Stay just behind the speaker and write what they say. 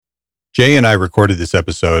Jay and I recorded this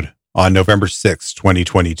episode on November 6,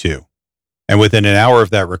 2022. And within an hour of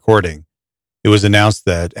that recording, it was announced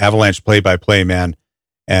that Avalanche play-by-play man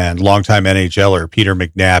and longtime NHLer Peter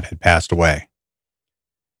McNabb had passed away.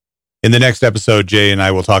 In the next episode, Jay and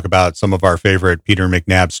I will talk about some of our favorite Peter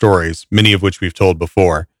McNabb stories, many of which we've told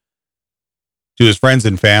before. To his friends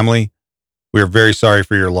and family, we are very sorry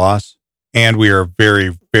for your loss, and we are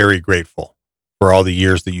very, very grateful for all the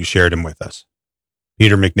years that you shared him with us.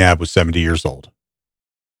 Peter McNabb was 70 years old.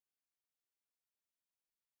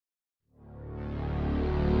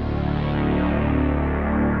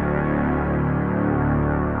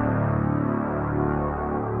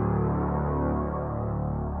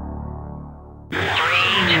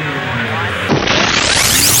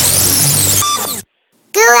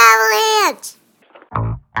 Go Avalanche!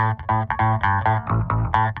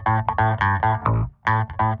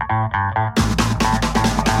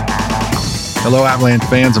 Hello, Avalanche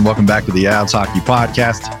fans, and welcome back to the Avs Hockey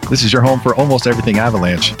Podcast. This is your home for almost everything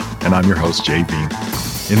Avalanche, and I'm your host, Jay Bean.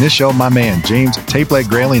 In this show, my man, James Tapeleg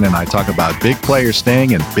Grayling, and I talk about big players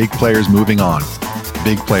staying and big players moving on,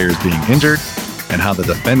 big players being injured, and how the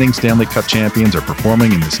defending Stanley Cup champions are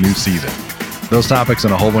performing in this new season. Those topics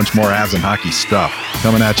and a whole bunch more Avs and hockey stuff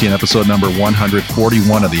coming at you in episode number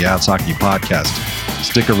 141 of the Avs Hockey Podcast.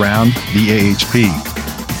 Stick around, the AHP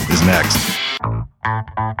is next.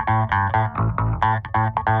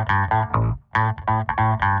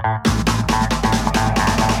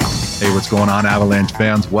 Hey, what's going on, Avalanche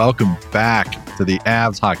fans? Welcome back to the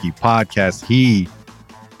Avs Hockey Podcast. He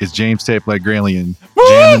is James Tapeleg Grayling,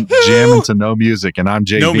 jamming to no music, and I'm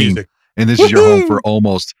Jay Bean. Music. And this is your home for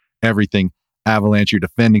almost everything Avalanche, your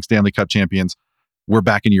defending Stanley Cup champions. We're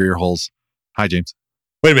back in your ear holes. Hi, James.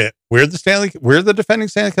 Wait a minute. We're the defending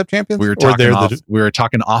Stanley Cup champions? We were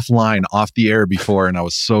talking offline, off the air before, and I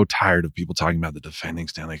was so tired of people talking about the defending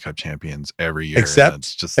Stanley Cup champions every year.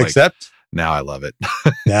 Except now I love it.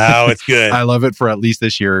 Now it's good. I love it for at least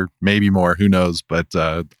this year, maybe more, who knows, but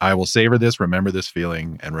I will savor this, remember this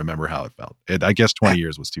feeling, and remember how it felt. I guess 20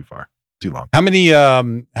 years was too long. How many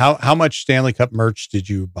how much Stanley Cup merch did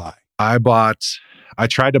you buy? I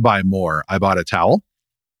tried to buy more. I bought a towel.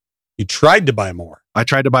 You tried to buy more. I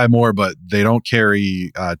tried to buy more, but they don't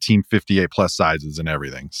carry Team 58 plus sizes and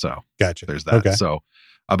everything. So Gotcha. There's that. Okay. So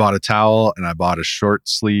I bought a towel and I bought a short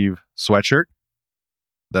sleeve sweatshirt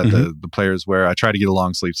that the players wear. I tried to get a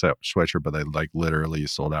long sleeve sweatshirt, but they literally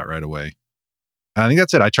sold out right away. And I think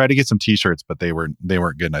that's it. I tried to get some t-shirts, but they weren't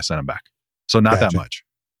good, and I sent them back. So not that much.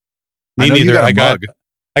 Me neither. I got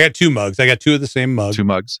 2 mugs. I got 2 of the same mug. 2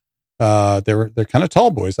 mugs. They're kind of tall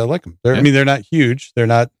boys. I like them. I mean, they're not huge. They're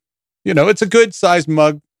not, it's a good sized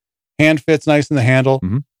mug. Hand fits nice in the handle.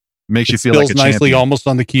 Mm-hmm. Makes you feel like a nicely champion. almost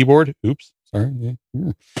on the keyboard. Oops. Sorry.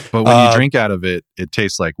 Yeah. But when you drink out of it, it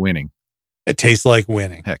tastes like winning. It tastes like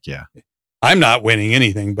winning. Heck yeah. I'm not winning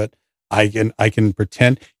anything, but I can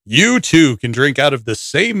pretend. You too can drink out of the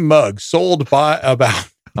same mug sold by about.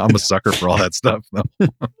 I'm a sucker for all that stuff.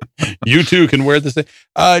 You too can wear the same.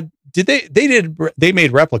 They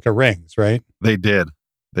made replica rings, right? They did.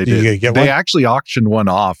 They did. did. You get they one? actually auctioned one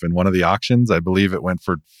off in one of the auctions. I believe it went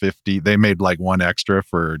for 50. They made one extra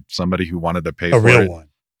for somebody who wanted to pay a for real it. one.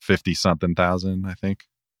 50-something thousand, I think.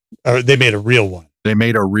 They made a real one. They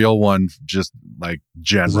made a real one, just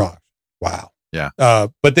general. Rock. Wow. Yeah.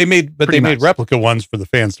 But they made nice. replica ones for the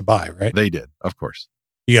fans to buy, right? They did, of course.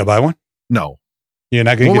 You gotta buy one? No. You're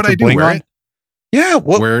not gonna What get would your I do? bling Wear on? it? Yeah.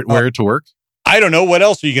 Wear it to work? I don't know. What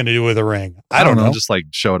else are you gonna do with a ring? I don't know. Just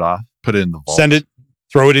show it off, put it in the vault. Send it,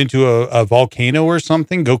 throw it into a volcano or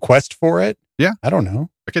something. Go quest for it. Yeah. I don't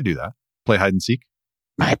know. I could do that. Play hide and seek.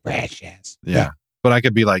 My precious. Yeah. But I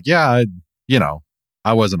could be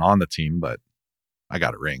I wasn't on the team, but I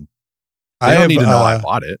got a ring. I don't need to know I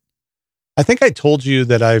bought it. I think I told you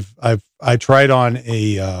that I tried on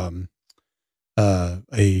a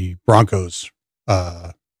Broncos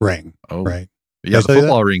ring. Oh, right. Yeah, the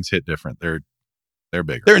football rings hit different. They're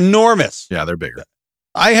bigger. They're enormous. Yeah, they're bigger.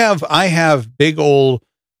 I have big old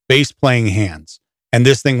bass playing hands, and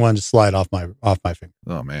this thing wanted to slide off my finger.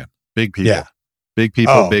 Oh man, big people. Yeah. Big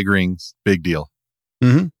people, big rings, big deal.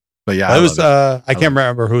 Mm-hmm. But yeah, I can't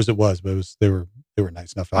remember whose it was, but they were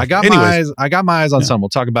nice enough. I got my eyes on some. We'll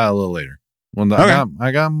talk about it a little later. Well, okay.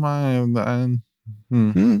 I got my.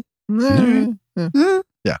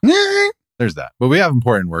 Yeah. There's that. But we have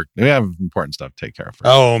important work. We have important stuff to take care of first.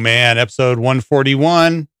 Oh man, episode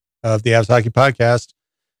 141 of the Avs Hockey Podcast,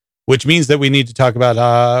 which means that we need to talk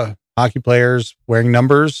about hockey players wearing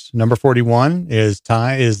numbers. Number 41 is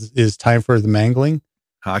time for the mangling.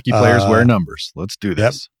 Hockey players wear numbers. Let's do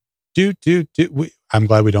this. I'm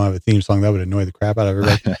glad we don't have a theme song. That would annoy the crap out of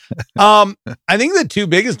everybody. I think the two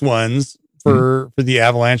biggest ones for the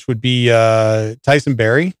Avalanche would be Tyson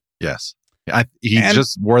Barrie. Yes. He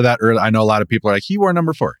just wore that early. I know a lot of people are like, he wore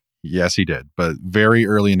number 4. Yes, he did. But very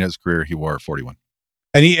early in his career, he wore 41.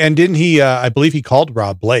 And didn't he, I believe he called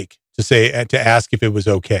Rob Blake to ask if it was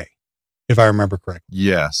okay, if I remember correctly.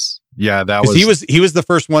 Yes. Yeah, that was he was the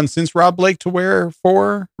first one since Rob Blake to wear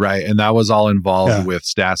 4. Right. And that was all involved with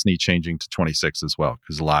Stastny changing to 26 as well,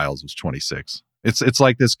 because Lyles was 26. It's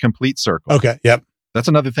like this complete circle. Okay. Yep. That's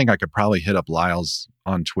another thing. I could probably hit up Lyles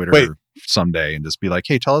on Twitter someday and just be like,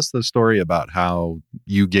 hey, tell us the story about how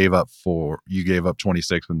you gave up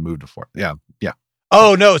 26 and moved to 4. Yeah. Yeah.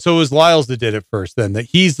 Oh, no. So it was Lyles that did it first, then that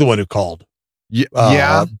he's the one who called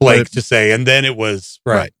Blake to say, and then it was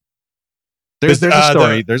right. There's a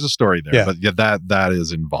story. There's a story there, but that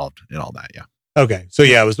is involved in all that. Yeah. Okay. So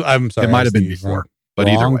yeah, I'm sorry. It might have been before, but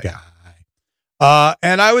either way. Guy.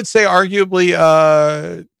 And I would say arguably,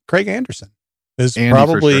 Craig Anderson is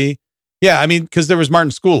probably, sure. I mean, because there was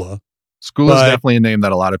Martin Skula. Skula is definitely a name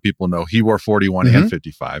that a lot of people know. He wore 41 and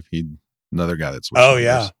 55. He another guy that's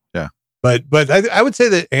yeah. But I would say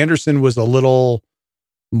that Anderson was a little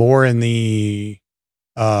more in the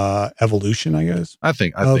evolution, I guess. I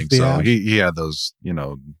think so. He had those,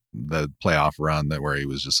 the playoff run where he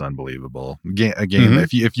was just unbelievable. A game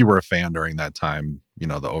if you were a fan during that time,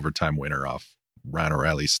 the overtime winner off Ryan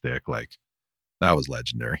O'Reilly's stick, like that was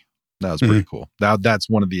legendary. That was pretty cool. That's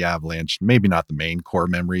one of the Avalanche, maybe not the main core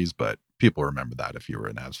memories, but people remember that if you were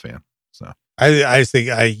an Avs fan. So I think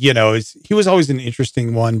he was always an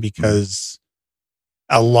interesting one because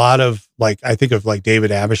a lot of I think of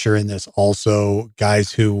David Abisher in this, also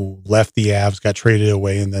guys who left the Avs, got traded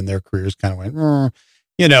away, and then their careers kind of went, and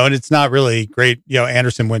it's not really great.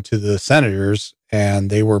 Anderson went to the Senators and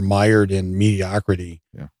they were mired in mediocrity.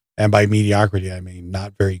 Yeah. And by mediocrity, I mean,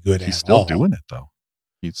 not very good. He's still doing it though.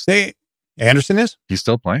 Anderson is? He's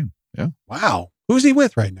still playing. Yeah. Wow. Who's he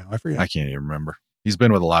with right now? I forget. I can't even remember. He's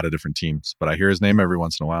been with a lot of different teams, but I hear his name every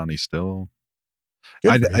once in a while and he's still.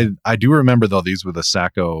 I do remember though, these were the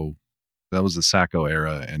Sacco. That was the Sacco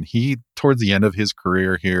era. And he, towards the end of his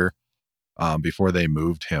career here, before they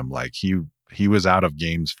moved him, he was out of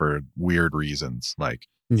games for weird reasons. I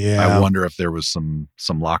wonder if there was some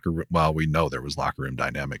locker room. Well, we know there was locker room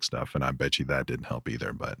dynamic stuff, and I bet you that didn't help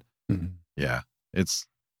either. But yeah,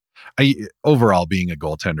 overall being a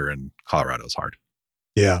goaltender in Colorado is hard.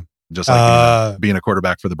 Yeah, just like being a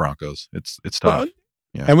quarterback for the Broncos, it's tough.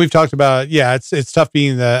 Yeah. And we've talked about it's tough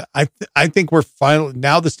being the. I think we're finally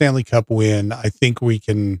now the Stanley Cup win. I think we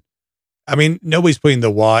can. I mean, nobody's putting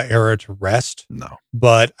the Wah era to rest. No,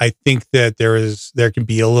 but I think that there can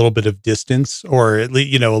be a little bit of distance, or at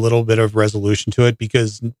least a little bit of resolution to it,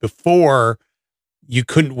 because before you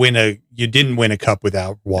didn't win a cup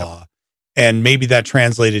without Wah, no. And maybe that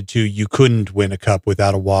translated to you couldn't win a cup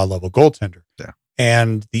without a Wah level goaltender. Yeah,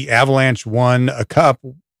 and the Avalanche won a cup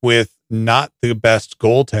with not the best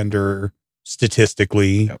goaltender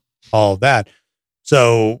statistically, all of that,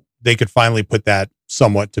 so they could finally put that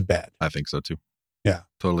somewhat to bed. I think so too. Yeah.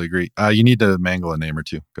 Totally agree. You need to mangle a name or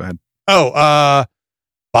two. Go ahead. Oh,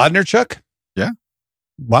 Bodnarchuk? Yeah.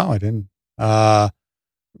 Wow, I didn't. Vernace,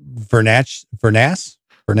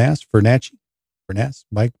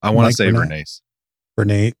 Mike. I want to say Vernace.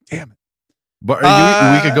 Vernace. Damn it. But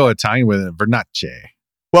we could go Italian with it. Vernace.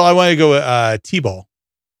 Well, I want to go with T-Ball.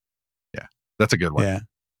 Yeah. That's a good one. Yeah.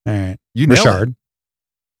 All right. Richard.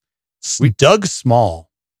 Doug Small.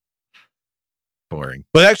 Boring.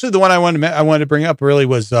 But actually, the one I wanted to bring up really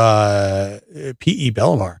was P.E.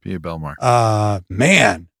 Bellemare. P.E. Bellemare.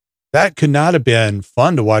 Man, that could not have been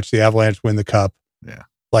fun to watch the Avalanche win the cup. Yeah,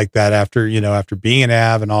 like that after being an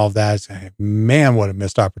Av and all of that. Man, what a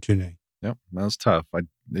missed opportunity. Yep, that was tough. What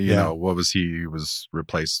was he? He was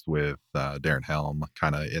replaced with Darren Helm,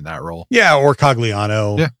 kind of in that role. Yeah, or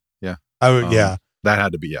Cogliano. Yeah. That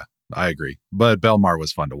had to be. Yeah, I agree. But Bellemare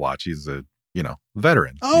was fun to watch. He's a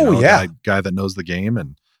veteran. Guy that knows the game,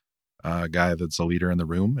 and a guy that's a leader in the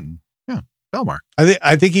room. And Bellemare.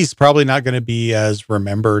 I think he's probably not going to be as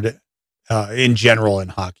remembered in general in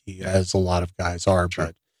hockey as a lot of guys are.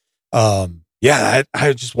 Sure. But I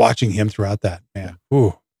was just watching him throughout that, man.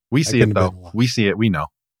 Ooh, we see it though. We see it. We know.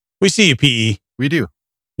 We see you, PE. We do.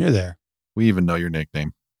 You're there. We even know your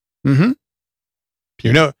nickname. Mm-hmm.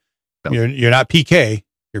 You're not PK.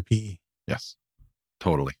 You're PE. Yes,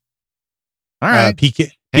 totally. All right.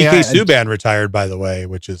 PK Subban retired, by the way,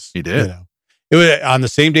 which is he did. It was on the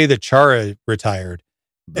same day that Chara retired.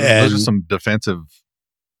 Those are some defensive,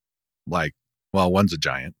 one's a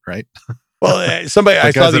giant, right? Well, somebody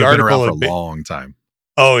I saw the article for a long time.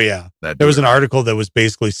 Oh, yeah. There was an article that was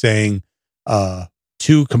basically saying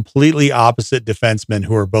two completely opposite defensemen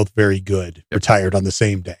who are both very good retired on the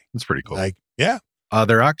same day. That's pretty cool. Like, yeah.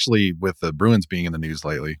 They're actually, with the Bruins being in the news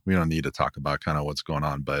lately, we don't need to talk about kind of what's going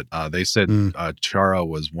on, but they said Chara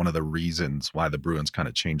was one of the reasons why the Bruins kind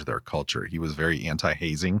of changed their culture. He was very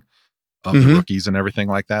anti-hazing of the rookies and everything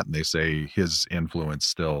like that. And they say his influence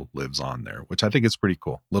still lives on there, which I think is pretty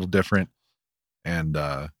cool. A little different. And,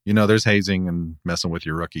 there's hazing and messing with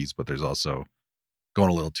your rookies, but there's also going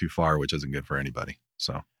a little too far, which isn't good for anybody.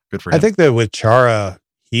 So good for him. I think that with Chara,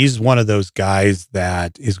 he's one of those guys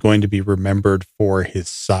that is going to be remembered for his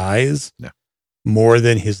size more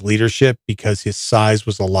than his leadership, because his size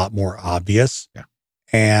was a lot more obvious. Yeah.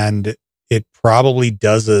 And it probably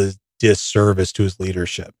does a disservice to his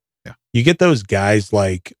leadership. Yeah. You get those guys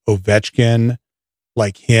like Ovechkin,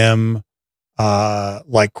 like him,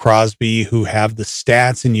 like Crosby, who have the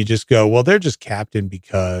stats, and you just go, well, they're just captain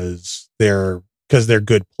because they're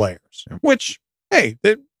good players, which, hey,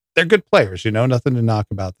 they're good players, nothing to knock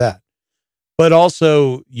about that. But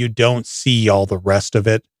also, you don't see all the rest of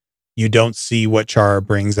it. You don't see what Chara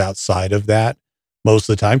brings outside of that most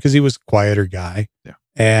of the time, because he was a quieter guy. Yeah.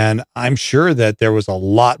 And I'm sure that there was a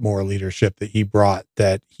lot more leadership that he brought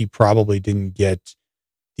that he probably didn't get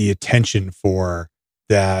the attention for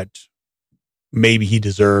that maybe he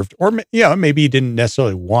deserved, or maybe he didn't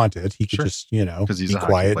necessarily want it. He could just, be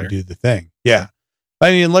quiet and do the thing. Yeah.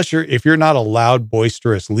 I mean, if you're not a loud,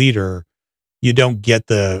 boisterous leader, you don't get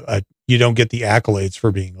the accolades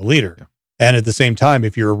for being a leader. Yeah. And at the same time,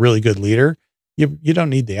 if you're a really good leader, you don't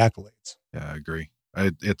need the accolades. Yeah, I agree.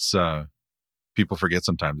 It's people forget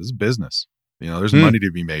sometimes it's business. There's money to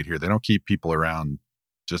be made here. They don't keep people around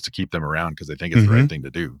just to keep them around because they think it's the right thing to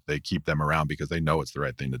do. They keep them around because they know it's the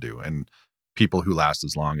right thing to do. And people who last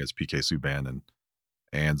as long as PK Subban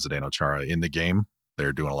and Zdeno Chara in the game,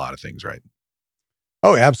 they're doing a lot of things right.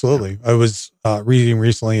 Oh, absolutely. I was reading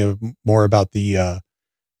recently more about the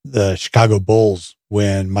Chicago Bulls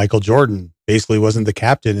when Michael Jordan basically wasn't the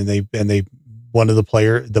captain, and they one of the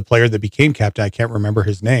player that became captain, I can't remember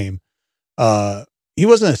his name. He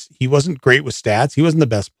wasn't great with stats. He wasn't the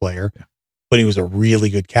best player, but he was a really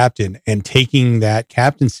good captain. And taking that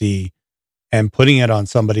captaincy and putting it on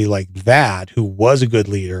somebody like that, who was a good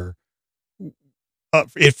leader,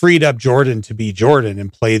 it freed up Jordan to be Jordan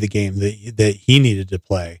and play the game that he needed to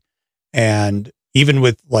play. And even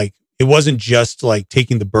with it wasn't just like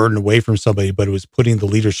taking the burden away from somebody, but it was putting the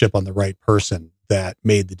leadership on the right person that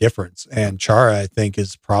made the difference. And Chara, I think,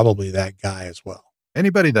 is probably that guy as well.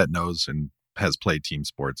 Anybody that knows and has played team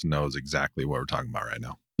sports knows exactly what we're talking about right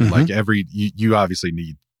now. Like you obviously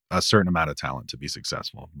need a certain amount of talent to be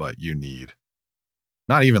successful, but you need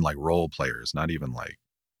not even like role players, not even like,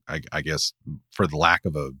 I guess, for the lack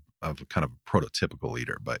of a kind of prototypical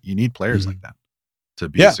leader, but you need players like that to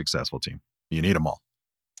be a successful team. You need them all.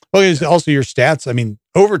 Well, it's also your stats. I mean,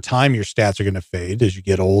 over time, your stats are going to fade as you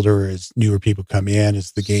get older, as newer people come in,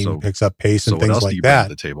 as the game picks up pace and things like that.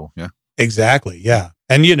 The table, yeah, exactly, yeah.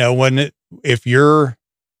 And if your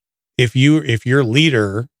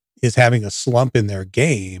leader is having a slump in their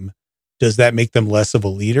game, does that make them less of a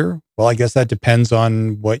leader? Well, I guess that depends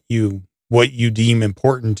on what you deem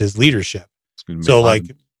important as leadership. So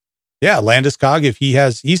Landeskog, if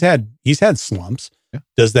he's had slumps,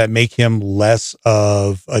 does that make him less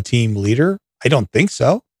of a team leader? I don't think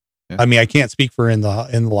so. Yeah. I mean, I can't speak for in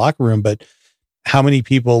the locker room, but how many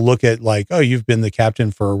people look at like, oh, you've been the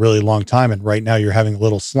captain for a really long time, and right now you're having a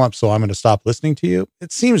little slump, so I'm going to stop listening to you?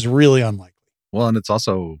 It seems really unlikely. Well, and it's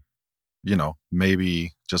also,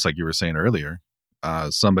 maybe just like you were saying earlier,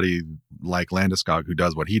 somebody like Landeskog who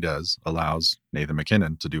does what he does allows Nathan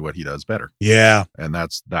McKinnon to do what he does better. Yeah. And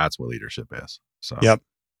that's what leadership is. So yep.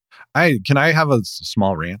 Can I have a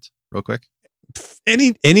small rant real quick?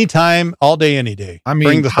 Anytime, all day, any day. I mean,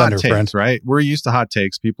 bring the hot thunder, takes, friend. Right? We're used to hot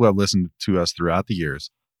takes. People have listened to us throughout the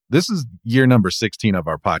years. This is year number 16 of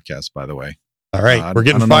our podcast, by the way. All right. We're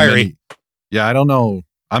getting fiery. I don't know.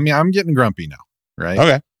 I mean, I'm getting grumpy now. Right?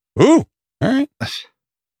 Okay. Ooh. All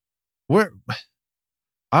right.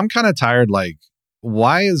 I'm kind of tired. Like,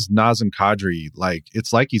 why is Nazem Kadri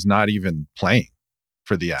it's like he's not even playing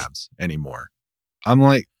for the Avs anymore. I'm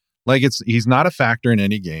like he's not a factor in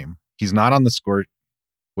any game. He's not on the score.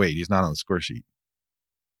 Wait, he's not on the score sheet.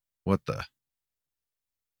 What the?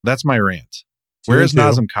 That's my rant. Where is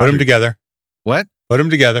Nazem Kadri? Put them together. What? Put them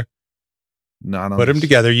together. Put them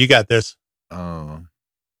together. You got this. Oh.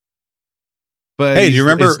 But hey, do you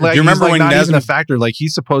remember when not Nazem even a factor? Like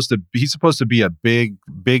he's supposed to be a big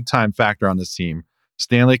time factor on this team.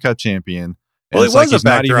 Stanley Cup champion. Well, it was a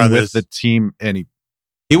factor on with the team, and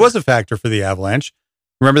he was a factor for the Avalanche.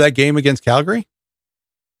 Remember that game against Calgary?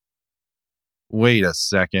 Wait a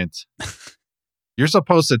second. You're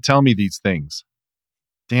supposed to tell me these things.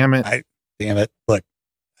 Damn it. Damn it. Look,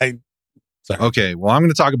 sorry. Okay, well, I'm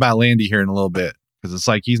going to talk about Landy here in a little bit because it's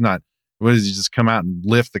like he's not. What does he just come out and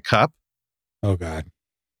lift the cup? Oh, God.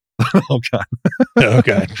 Oh, God. Oh,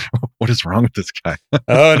 God. What is wrong with this guy?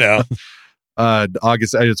 Oh, no.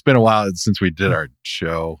 August, it's been a while since we did our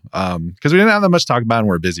show because we didn't have that much to talk about and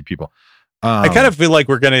we're busy people. I kind of feel like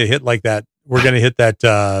we're going to hit like that. We're going to hit that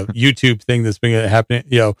YouTube thing that's been happening.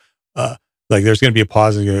 Like there's going to be a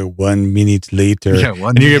pause and go 1 minute later. Yeah,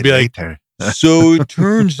 and you're going to be later. Like, so it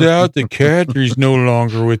turns out that Kadri's no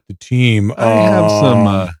longer with the team.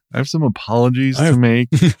 I have some apologies to make.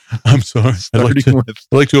 I'm sorry. I'd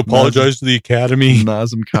like to apologize to the Academy.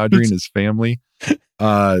 Nazem Kadri and his family.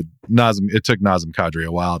 It took Nazem Kadri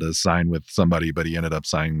a while to sign with somebody, but he ended up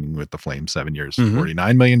signing with the Flames 7 years,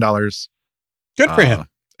 $49 million. Good for him.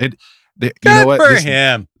 Good for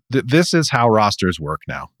him. This is how rosters work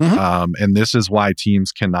now. And this is why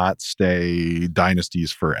teams cannot stay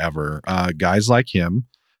dynasties forever. Guys like him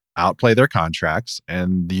outplay their contracts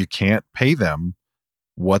and you can't pay them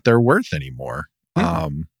what they're worth anymore.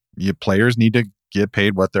 Players need to get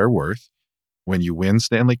paid what they're worth. When you win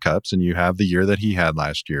Stanley Cups and you have the year that he had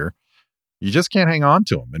last year, you just can't hang on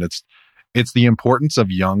to him. And it's the importance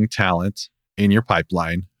of young talent in your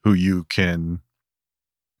pipeline who you can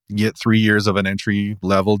get 3 years of an entry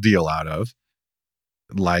level deal out of,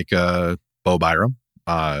 like Bo Byram.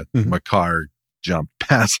 Makar jumped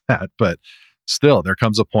past that, but still, there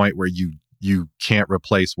comes a point where you can't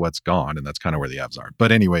replace what's gone, and that's kind of where the Avs are.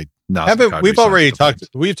 But anyway, we've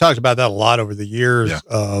talked about that a lot over the years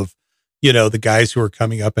of the guys who are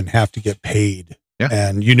coming up and have to get paid,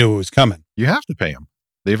 and you knew it was coming. You have to pay them;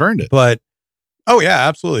 they've earned it. But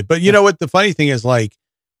absolutely. But you know what? The funny thing is, like,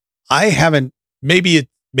 I haven't.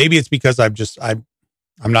 Maybe it's because I'm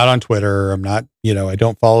not on Twitter. I'm not, I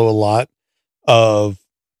don't follow a lot of,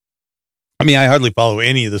 I hardly follow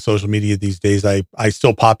any of the social media these days. I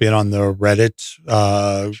still pop in on the Reddit,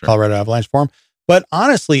 Colorado Avalanche forum, but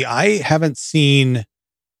honestly, I haven't seen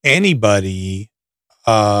anybody,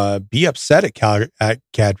 be upset at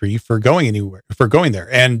Kadri for going there.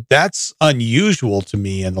 And that's unusual to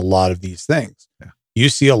me in a lot of these things. Yeah. You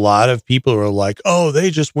see a lot of people who are like, oh,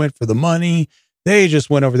 they just went for the money. They just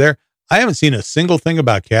went over there. I haven't seen a single thing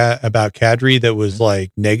about Kadri that was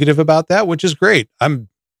like negative about that, which is great.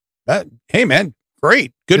 Hey man,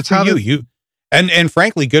 great. Good for you. And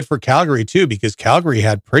frankly, good for Calgary too, because Calgary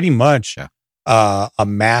had pretty much a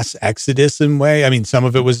mass exodus in way. I mean, some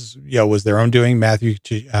of it was their own doing. Matthew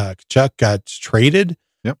Tkachuk got traded.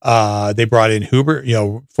 Yep. They brought in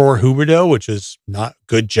Huberdeau, for Huberdeau, which is not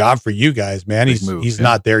good job for you guys, man. He's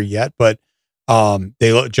not there yet, but Johnny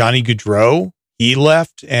Gaudreau. He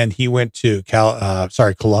left and he went to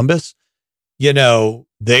Columbus.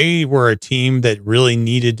 They were a team that really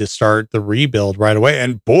needed to start the rebuild right away.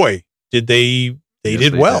 And boy, did they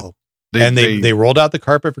did well. They rolled out the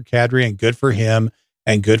carpet for Kadri, and good for him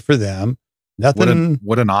and good for them. Nothing.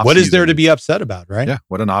 What is there to be upset about, right? Yeah.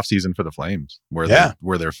 What an off season for the Flames, where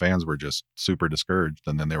their fans were just super discouraged,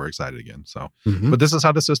 and then they were excited again. So, but this is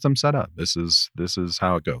how the system's set up. This is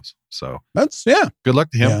how it goes. So that's good luck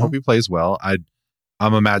to him. Hope he plays well.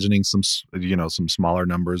 I'm imagining some smaller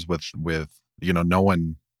numbers with no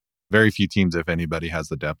one, very few teams, if anybody, has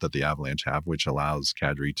the depth that the Avalanche have, which allows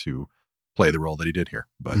Kadri to play the role that he did here.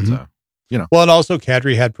 But well, and also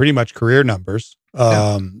Kadri had pretty much career numbers.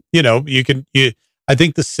 I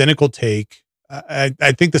think the cynical take.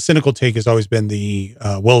 I think the cynical take has always been it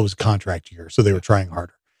was a contract year, so they were trying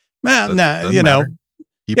harder.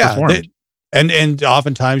 He performed. And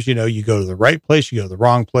oftentimes, you go to the right place, you go to the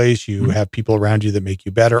wrong place, you have people around you that make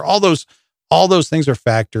you better. All those things are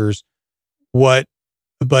factors. But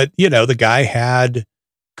the guy had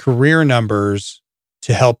career numbers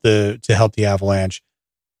to help the Avalanche.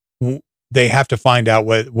 They have to find out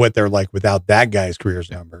what they're like without that guy's career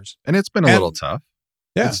numbers. And it's been a little tough.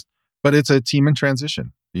 Yeah. But it's a team in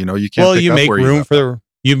transition. You can't you make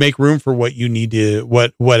room for what you need to,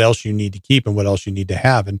 what else you need to keep and what else you need to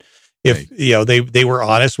have. And if, they were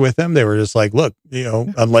honest with him, they were just like, look,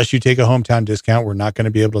 unless you take a hometown discount, we're not going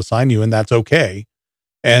to be able to sign you, and that's okay.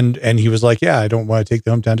 And he was like, yeah, I don't want to take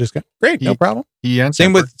the hometown discount. Great. No problem.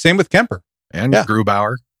 Same with Kemper and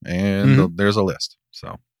Grubauer. And there's a list.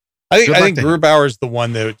 So I think Grubauer is the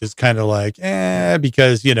one that is kind of like,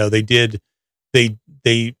 because,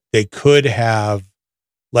 they could have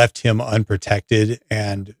left him unprotected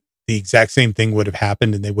and the exact same thing would have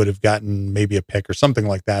happened and they would have gotten maybe a pick or something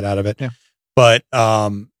like that out of it. Yeah. But,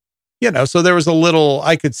 so there was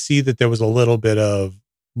I could see that there was a little bit of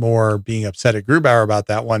more being upset at Grubauer about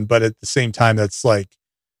that one. But at the same time, that's like,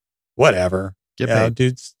 whatever. Get paid.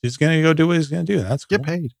 Dude's going to go do what he's going to do. That's cool. Get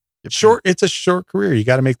paid. Short. It's a short career. You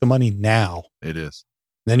got to make the money now. It is.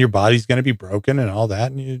 Then your body's going to be broken and all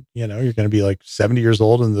that. And you're going to be like 70 years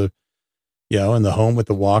old in the home with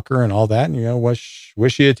the walker and all that. And, wish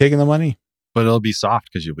you had taken the money. But it'll be soft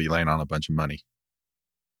because you'll be laying on a bunch of money.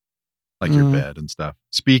 Like your bed and stuff.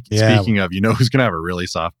 Speaking of, who's going to have a really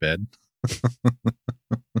soft bed?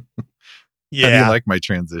 Yeah. I like my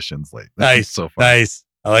transitions late. Nice. So fun. Nice.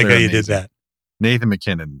 I like how you did that. Nathan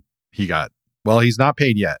MacKinnon, he's not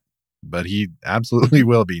paid yet, but he absolutely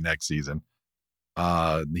will be next season.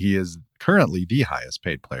 He is currently the highest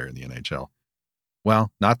paid player in the NHL.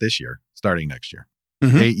 Well, not this year, starting next year.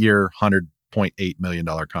 8-year, $100.8 million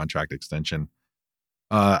contract extension.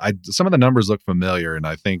 Some of the numbers look familiar, and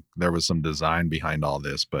I think there was some design behind all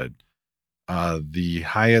this, but the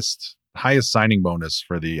highest signing bonus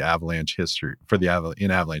for the Avalanche history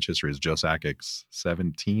in Avalanche history is Joe Sakic's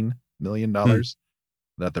 $17 million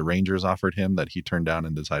that the Rangers offered him that he turned down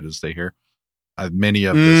and decided to stay here. Many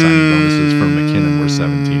of the signing bonuses for MacKinnon were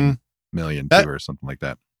 17 million too, or something like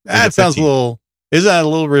that. That sounds isn't that a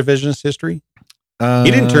little revisionist history?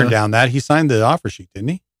 He didn't turn down that. He signed the offer sheet, didn't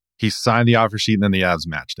he? He signed the offer sheet and then the Avs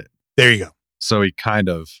matched it. There you go. So he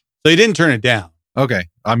So he didn't turn it down. Okay.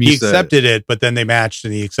 He accepted it, but then they matched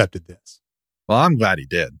and he accepted this. Well, I'm glad he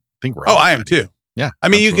did. I think we're I am too. Yeah. I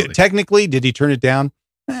mean, technically, did he turn it down?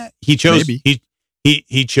 He chose,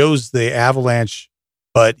 he chose the Avalanche,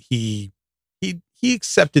 but he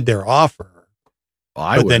accepted their offer,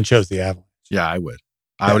 then chose the Avalanche. Yeah, I would.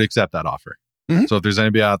 I would accept that offer. Mm-hmm. So if there's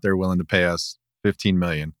anybody out there willing to pay us $15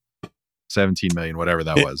 million, $17 million, whatever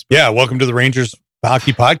that was. Yeah. Welcome to the Rangers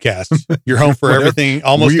Hockey Podcast. You're home for everything,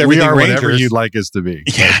 almost everything we are Rangers. Whatever you'd like us to be.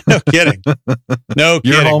 Yeah, no kidding.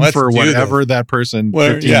 You're home for whatever that person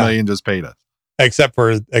 $15 million just paid us. Except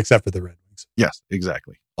for the Red Wings. Yes,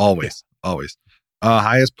 exactly. Always.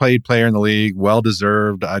 Highest paid player in the league, well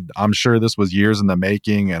deserved. I'm sure this was years in the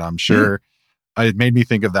making, and I'm sure it made me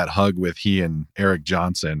think of that hug with he and Eric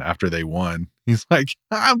Johnson after they won. He's like,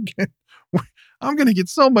 I'm going to get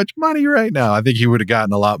so much money right now. I think he would have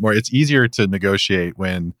gotten a lot more. It's easier to negotiate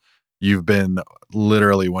when you've been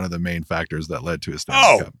literally one of the main factors that led to his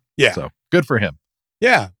Stanley Cup. Yeah. So good for him.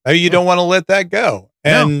 Yeah. I mean, you don't want to let that go.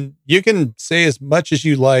 And you can say as much as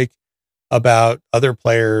you like about other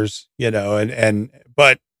players,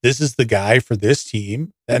 but this is the guy for this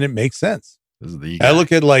team, and it makes sense. This is the guy. I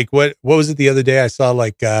look at what was it the other day? I saw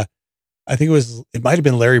I think it might have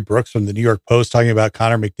been Larry Brooks from the New York Post talking about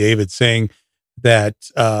Connor McDavid saying that,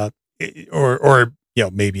 or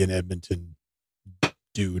maybe an Edmonton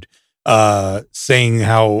dude, saying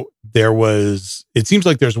how it seems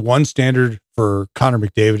like there's one standard for Connor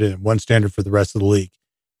McDavid and one standard for the rest of the league.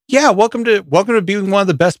 Yeah. Welcome to being one of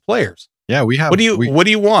the best players. Yeah. We have, what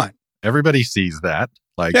do you want? Everybody sees that.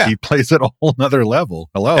 He plays at a whole nother level.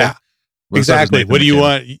 Hello. Yeah. Exactly. What do you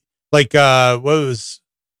want? There was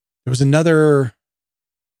another,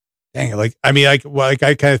 dang it. I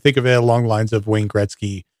kind of think of it along the lines of Wayne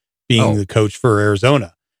Gretzky being the coach for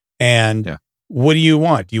Arizona. And what do you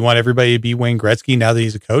want? Do you want everybody to be Wayne Gretzky now that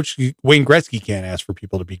he's a coach? Wayne Gretzky can't ask for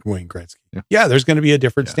people to be Wayne Gretzky. Yeah, there's going to be a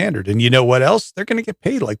different standard. And you know what else? They're going to get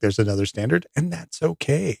paid like there's another standard, and that's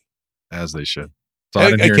okay. As they should. So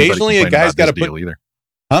I didn't hear occasionally a guy's got to put either.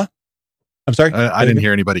 Huh? I'm sorry? I didn't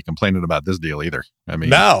hear anybody complaining about this deal either.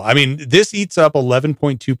 This eats up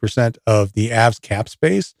 11.2% of the Avs cap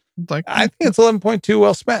space. I think it's 11.2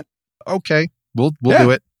 well spent. Okay. We'll do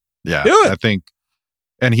it. Yeah. Do it. I think,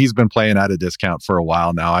 and he's been playing at a discount for a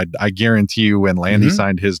while now. I guarantee you when Landy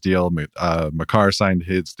signed his deal, Makar signed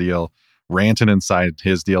his deal, Rantanen signed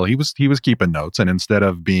his deal, he was keeping notes. And instead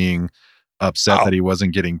of being upset that he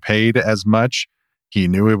wasn't getting paid as much, he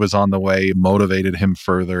knew it was on the way, motivated him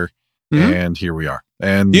further. And here we are.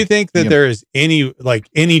 And do you think that there is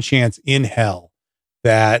any chance in hell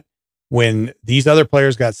that when these other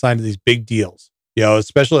players got signed to these big deals,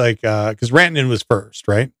 especially because Rantanen was first,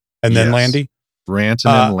 right? And then Landy?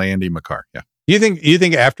 Rantanen, Landy, Makar. Yeah. Do you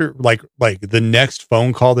think after like the next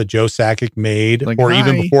phone call that Joe Sakic made,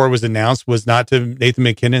 even before it was announced, was not to Nathan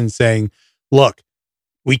MacKinnon saying, look,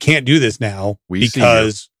 we can't do this now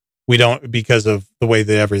because of the way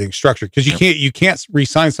that everything's structured. Because you can't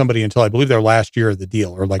re-sign somebody until I believe their last year of the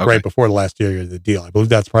deal, or right before the last year of the deal. I believe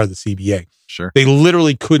that's part of the CBA. Sure. They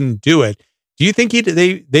literally couldn't do it. Do you think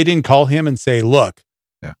they didn't call him and say, look,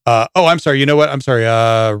 I'm sorry, you know what? I'm sorry.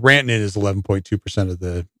 Rantanen is 11.2%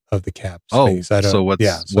 of the cap space.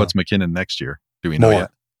 What's MacKinnon next year? Do we know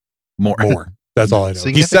yet? More. That's all I know.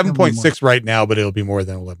 He's 7.6 right now, but it'll be more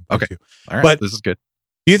than 11.2. Okay. All right. But this is good.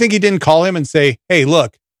 Do you think he didn't call him and say, "Hey,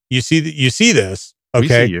 look, you see this? Okay, We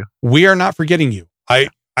see you. we are not forgetting you.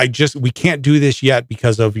 We can't do this yet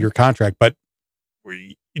because of your contract, but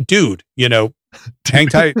dude, hang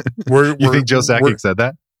tight." You think Joe Sakic said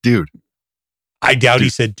that? Dude. I doubt he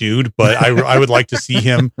said dude, but I would like to see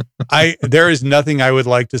him. There is nothing I would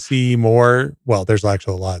like to see more. Well, there's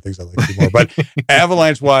actually a lot of things I'd like to see more, but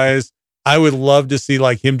Avalanche wise, I would love to see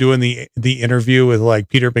like him doing the interview with like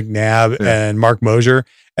Peter McNabb and Mark Mosier,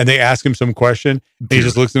 and they ask him some question. And he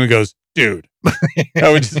just looks at him and goes, "Dude."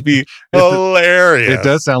 That would just be hilarious. It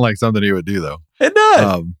does sound like something he would do, though. It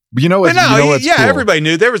does. But you know what's cool? Everybody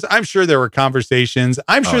knew I'm sure there were conversations.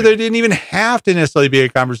 I'm sure there didn't even have to necessarily be a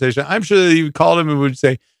conversation. I'm sure that he called him and would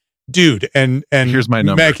say, "Dude," and here's my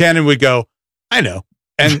number. Matt Cannon would go, "I know,"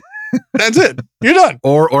 and that's it. You're done.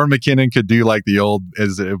 Or McKinnon could do like the old,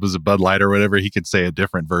 as it was a Bud Light or whatever. He could say a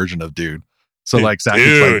different version of "dude." So like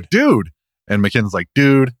Sakic's like "dude," and McKinnon's like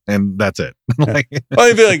 "dude," and that's it. Like, well,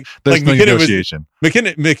 it'd be like there's no negotiation.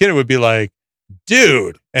 McKinnon would be like,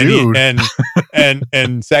 "Dude," and dude.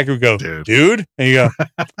 and Sakic would go, "Dude," and you go,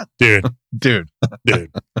 dude.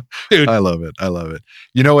 I love it.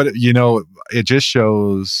 You know what? It just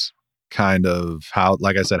shows kind of how,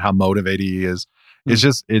 like I said, how motivated he is. It's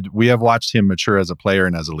just we have watched him mature as a player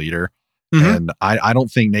and as a leader. And I don't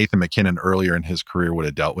think Nathan McKinnon earlier in his career would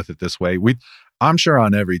have dealt with it this way. I'm sure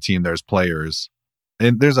on every team there's players,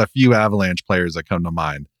 and there's a few Avalanche players that come to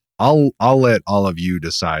mind. I'll let all of you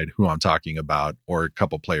decide who I'm talking about, or a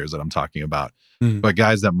couple players that I'm talking about. But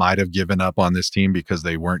guys that might have given up on this team because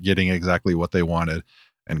they weren't getting exactly what they wanted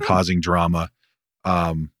and causing drama.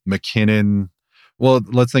 McKinnon. Well,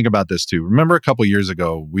 let's think about this too. Remember a couple years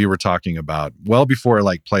ago, we were talking about, well before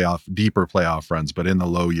like deeper playoff runs, but in the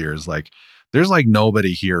low years, like there's like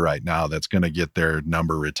nobody here right now that's going to get their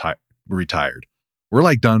number retired. We're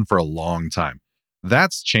like done for a long time.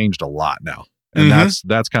 That's changed a lot now. And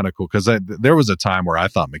that's kind of cool, because there was a time where I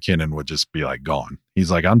thought McKinnon would just be like gone. He's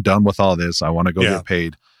like, I'm done with all this. I want to go get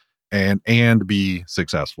paid and be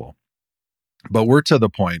successful. But we're to the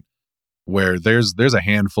point where there's a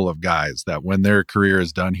handful of guys that when their career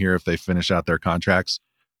is done here, if they finish out their contracts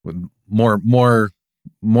with more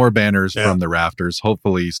banners from the rafters,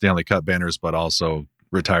 hopefully Stanley Cup banners, but also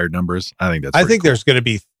retired numbers. I think there's going to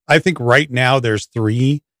be, I think right now there's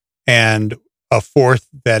 3 and a 4th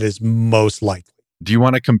that is most likely. Do you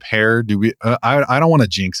want to compare? Do we? I don't want to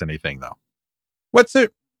jinx anything though. What's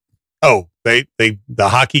it? Oh, the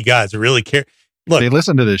hockey guys really care. Look, they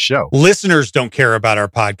listen to this show. Listeners don't care about our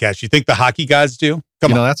podcast. You think the hockey guys do?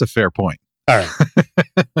 Come on. That's a fair point. All right.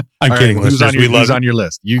 I'm kidding. Right, who's on your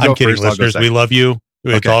list? You go first. Listeners. We love you.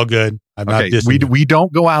 It's all good. I'm not dissing we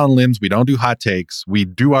don't go out on limbs. We don't do hot takes. We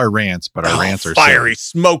do our rants, but our rants are fiery,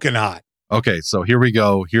 smoking hot. Okay, so here we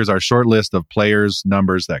go. Here's our short list of players'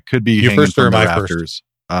 numbers that could be hanging from the rafters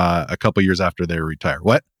a couple years after they retire.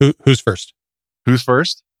 What? Who's first? Who's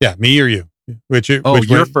first? Yeah, me or you?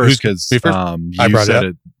 You're first because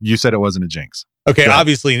you said it wasn't a jinx. Okay,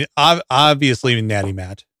 obviously, Natty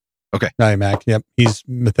Matt. Okay, Natty Mac. Yep, he's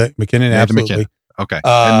McKinnon. Absolutely. McKinnon. Okay,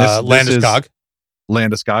 and Landeskog.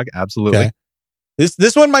 Landeskog, absolutely. Okay.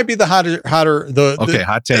 This one might be the hotter.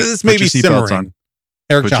 Hot take. This may be simmering.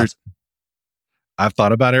 Erik Johnson. I've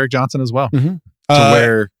thought about Erik Johnson as well.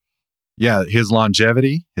 His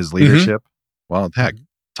longevity, his leadership. Well, heck,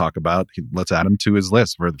 let's add him to his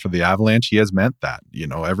list for the Avalanche. He has meant that.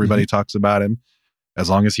 Everybody talks about him. As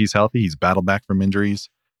long as he's healthy, he's battled back from injuries.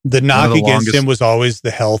 The knock against him was always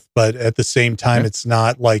the health, but at the same time, it's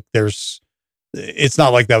not like that was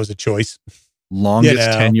a choice. Longest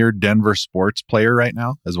tenured Denver sports player right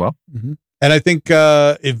now as well. And I think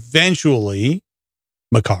eventually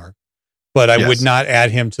Makar, but I would not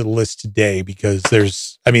add him to the list today because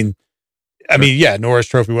Norris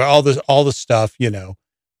Trophy, all the stuff,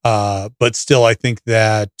 but still I think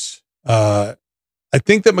that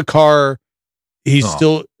Makar, he's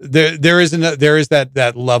still there. There is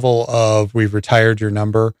that level of we've retired your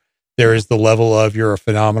number. There is the level of you're a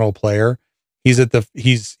phenomenal player. He's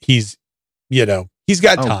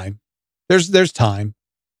got time. There's time.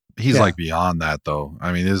 He's like beyond that though.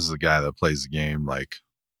 I mean, this is a guy that plays the game like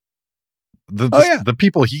the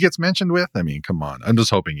people he gets mentioned with. I mean, come on. I'm just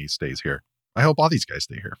hoping he stays here. I hope all these guys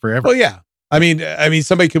stay here forever. Oh yeah. I mean,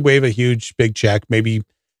 somebody could wave a huge big check. Maybe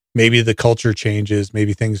the culture changes.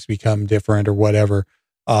 Maybe things become different or whatever.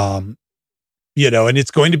 And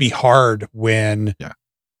it's going to be hard when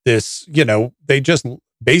this. They just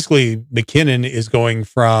basically McKinnon is going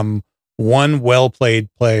from one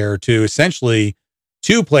well-played player to essentially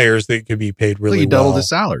 2 players that could be paid really well. He doubled his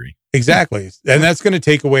salary. Exactly. And that's going to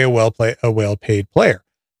take away a well-paid player.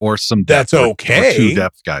 or some depth. That's okay. Or 2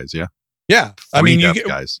 depth guys. Yeah. Yeah. 3 depth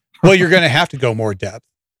guys. Well, you're going to have to go more depth.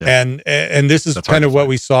 Yeah. And this is kind of what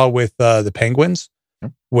we saw with the Penguins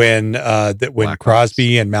when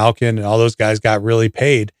Crosby and Malkin and all those guys got really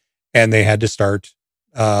paid and they had to start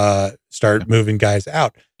moving guys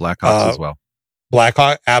out. Blackhawks as well.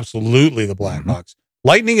 Absolutely the Blackhawks.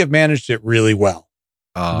 Lightning have managed it really well.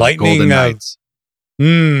 Lightning, Golden Knights.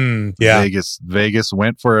 Yeah. Vegas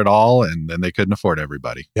went for it all, and then they couldn't afford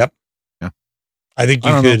everybody. Yep. Yeah. I think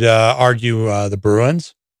you could argue the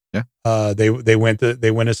Bruins. Yeah. They went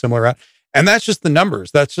a similar route, and that's just the numbers.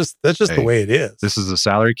 That's just the way it is. This is a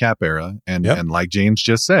salary cap era, and like James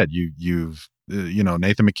just said, you've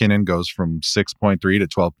Nathan MacKinnon goes from 6.3 to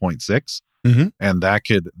 12.6, and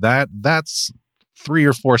that's 3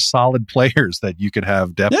 or 4 solid players that you could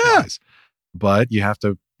have depth wise, but you have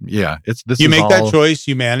to. Yeah, you make that choice,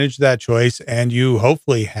 you manage that choice, and you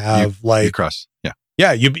hopefully have you crush.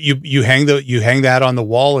 Yeah. You hang that on the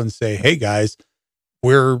wall and say, hey guys,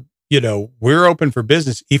 we're open for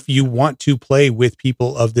business. If you want to play with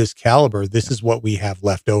people of this caliber, this is what we have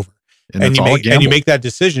left over. And you make that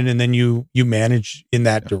decision, and then you manage in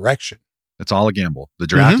that direction. It's all a gamble. The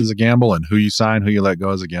draft is a gamble, and who you sign, who you let go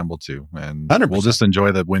is a gamble too. And 100%. We'll just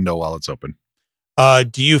enjoy the window while it's open.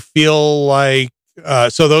 Do you feel like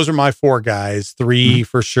so those are my 4 guys, 3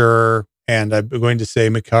 for sure, and I'm going to say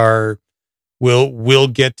Makar will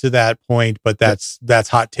get to that point, but that's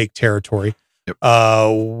hot take territory. Yep.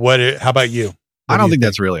 How about you? I don't think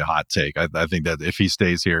that's really a hot take. I think that if he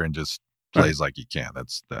stays here and just plays like he can,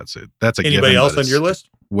 that's it. That's a anybody else on your list?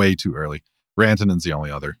 Way too early. Rantanen's the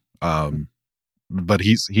only other. But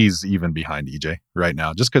he's even behind EJ right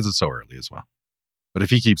now, just because it's so early as well. But if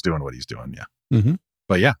he keeps doing what he's doing,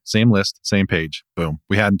 But yeah, same list, same page. Boom.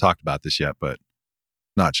 We hadn't talked about this yet, but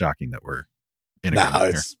not shocking that we're in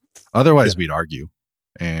agreement here. Otherwise, we'd argue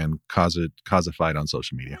and cause a fight on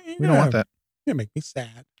social media. We don't want that. You make me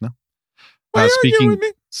sad. No.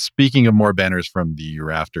 Speaking of more banners from the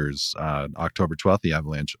rafters, October 12th, the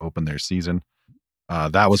Avalanche opened their season.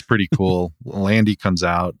 That was pretty cool. Landy comes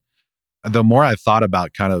out. The more I thought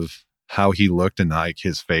about kind of how he looked and like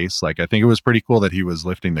his face, like I think it was pretty cool that he was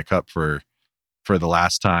lifting the cup for the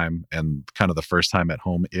last time and kind of the first time at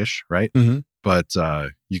home-ish, right? But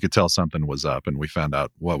you could tell something was up, and we found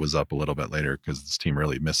out what was up a little bit later because this team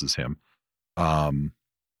really misses him.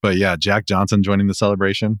 But yeah, Jack Johnson joining the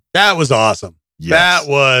celebration. That was awesome. Yes. That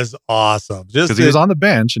was awesome. Just because he was on the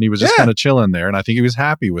bench and he was just kind of chilling there, and I think he was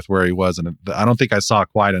happy with where he was. And I don't think I saw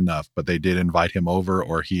quite enough, but they did invite him over,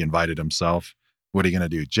 or he invited himself. What are you going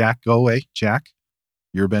to do, Jack? Go away, Jack.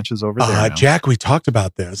 Your bench is over there now. Jack, we talked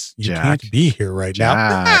about this. You can't be here right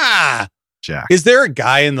now. Jack. Is there a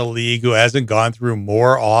guy in the league who hasn't gone through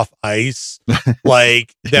more off ice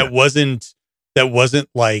like that wasn't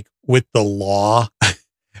like with the law?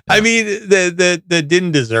 I mean, that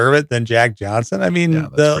didn't deserve it than Jack Johnson. I mean,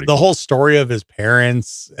 the whole story of his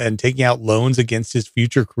parents and taking out loans against his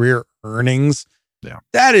future career earnings. Yeah.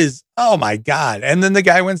 That is, oh my God. And then the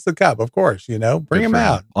guy wins the cup, of course, bring him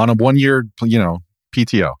out. On a 1 year,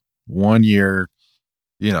 PTO. 1 year,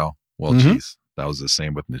 geez. That was the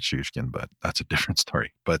same with Nichushkin, but that's a different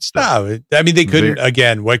story. But still. No, I mean, they couldn't,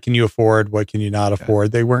 again, what can you afford? What can you not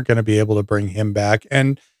afford? They weren't going to be able to bring him back.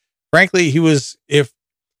 And frankly, if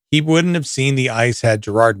he wouldn't have seen the ice had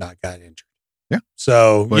Gerard not got injured. Yeah.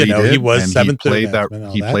 So, but he was seventh. He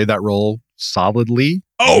played that role solidly.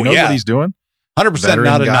 Oh, he knows what he's doing. 100%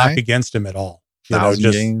 not a knock against him at all.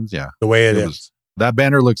 1,000 games. Yeah. The way it is. That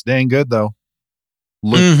banner looks dang good, though.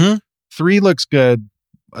 3 looks good.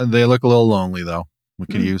 They look a little lonely, though. We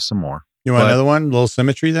could use some more. You want another one? A little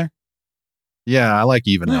symmetry there? Yeah, I like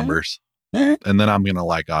even numbers. And then I'm going to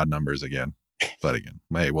like odd numbers again. But again,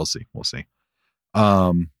 hey, we'll see.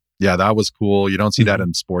 Yeah, that was cool. You don't see that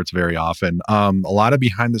in sports very often. A lot of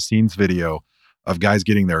behind the scenes video of guys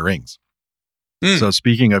getting their rings. So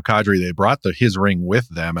speaking of Kadri, they brought his ring with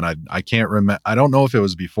them. And I can't remember. I don't know if it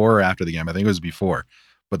was before or after the game. I think it was before.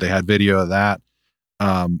 But they had video of that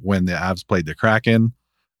when the Avs played the Kraken.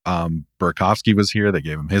 Burakovsky was here. They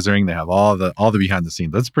gave him his ring. They have all the behind the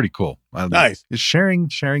scenes. That's pretty cool. Nice. It's sharing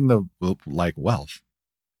the wealth.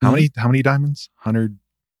 How many diamonds? 100,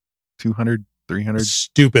 200, 300?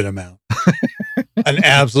 Stupid amount. An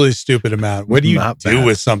absolutely stupid amount. What do you do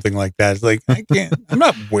with something like that? It's like, I can't. I'm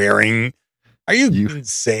not wearing. Are you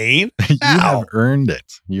insane? You have earned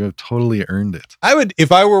it. You have totally earned it. I would,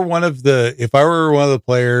 if I were one of the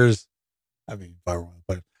players. I mean, if I were one of the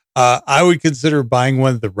players. I would consider buying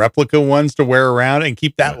one of the replica ones to wear around and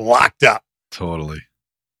keep that locked up. Totally.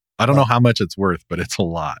 I don't know how much it's worth, but it's a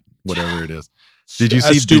lot, whatever it is. Did you a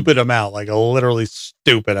see stupid amount, like a literally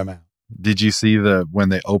stupid amount. Did you see when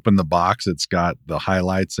they opened the box, it's got the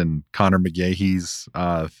highlights and Connor McGahee's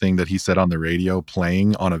thing that he said on the radio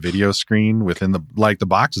playing on a video screen within the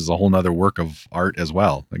box is a whole nother work of art as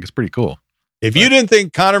well. Like, it's pretty cool. If you didn't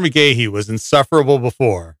think Connor McGahee was insufferable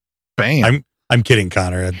before, bam. I'm kidding,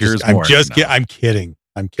 Connor. I'm kidding. Connor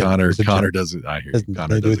does it. I hear you.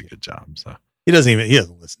 Connor does a good job. So he doesn't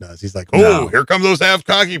listen to us. He's like, oh, here come those half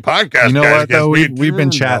cocky podcasts. You know guys what though? We've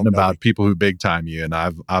been chatting No, about people who big time you, and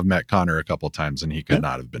I've met Connor a couple of times, and he could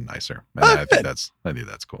not have been nicer. And I think that's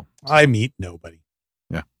cool. I meet nobody.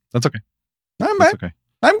 Yeah, that's okay. That's okay.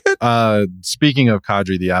 I'm good. Speaking of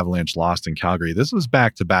Kadri, the Avalanche lost in Calgary. This was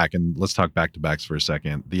back-to-back, and let's talk back-to-backs for a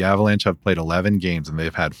second. The Avalanche have played 11 games, and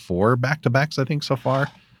they've had 4 back-to-backs, I think, so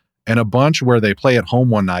far, and a bunch where they play at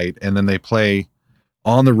home one night, and then they play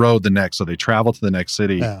on the road the next. So they travel to the next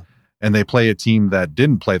city, and they play a team that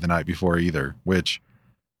didn't play the night before either, which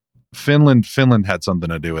Finland had something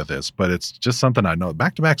to do with this, but it's just something I know.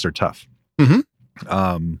 Back-to-backs are tough.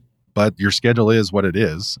 Mm-hmm. But your schedule is what it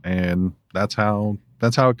is, and that's how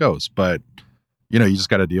it goes. But, you just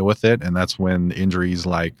got to deal with it. And that's when injuries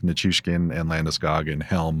like Nichushkin and Landeskog and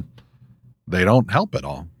Helm, they don't help at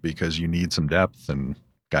all because you need some depth and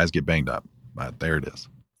guys get banged up. But there it is.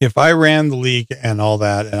 If I ran the league and all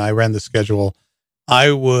that, and I ran the schedule,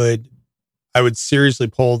 I would seriously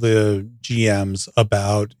poll the GMs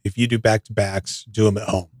about if you do back-to-backs, do them at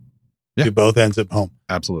home. Yeah. Do both ends at home.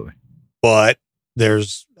 Absolutely. But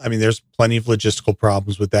there's plenty of logistical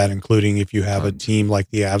problems with that, including if you have a team like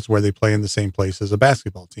the Avs where they play in the same place as a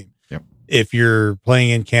basketball team. Yep. If you're playing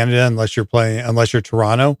in Canada, unless you're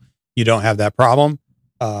Toronto, you don't have that problem.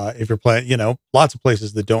 If you're playing, lots of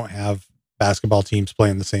places that don't have basketball teams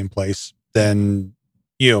playing the same place, then,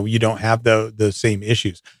 you don't have the same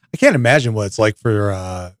issues. I can't imagine what it's like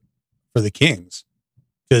for the Kings,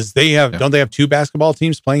 because don't they have 2 basketball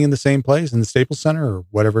teams playing in the same place in the Staples Center or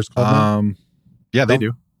whatever it's called? Yeah, they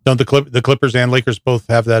do. Don't the Clippers and Lakers both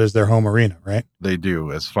have that as their home arena, right? They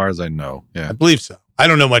do, as far as I know. Yeah, I believe so. I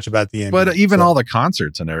don't know much about the NBA, but even all the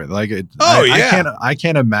concerts and everything, I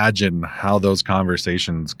can't imagine how those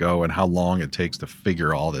conversations go and how long it takes to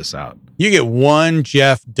figure all this out. You get one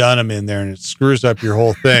Jeff Dunham in there and it screws up your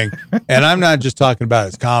whole thing. And I'm not just talking about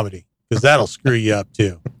his comedy, because that'll screw you up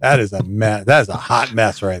too. That is a mess. That is a hot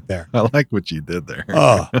mess right there. I like what you did there.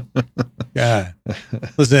 Oh, God.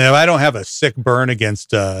 Listen, if I don't have a sick burn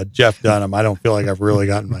against Jeff Dunham, I don't feel like I've really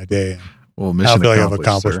gotten my day in. Well, I feel like I've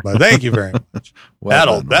accomplished my. Thank you very much.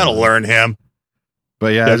 That'll learn him.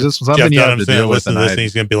 But yeah, it's just something Jeff you have Dunham's to deal with. Listen to this, and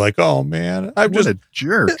he's going to be like, "Oh man, I'm just a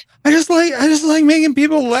jerk. I just like making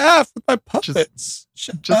people laugh with my puppets.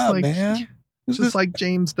 Shut up, man." Just like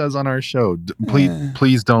James does on our show.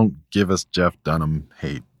 Please don't give us Jeff Dunham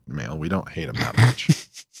hate mail. We don't hate him that much.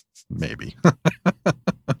 Maybe.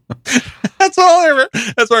 That's our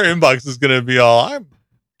inbox is going to be all. I'm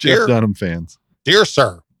Jeff Dunham fans. Dear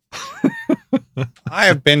sir, I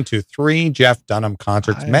have been to 3 Jeff Dunham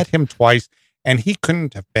concerts, met him twice, and he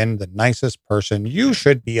couldn't have been the nicest person. You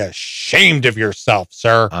should be ashamed of yourself,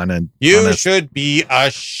 sir. You should be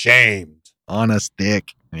ashamed. Honest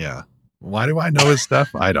dick. Yeah. Why do I know his stuff?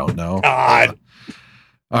 I don't know. God.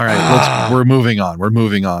 All right, we're moving on.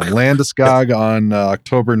 Landeskog on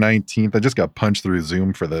October 19th. I just got punched through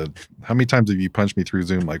Zoom how many times have you punched me through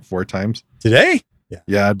Zoom? Like 4 times? Today?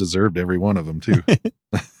 Yeah, I deserved every one of them too.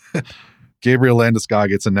 Gabriel Landeskog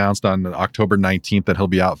gets announced on October 19th that he'll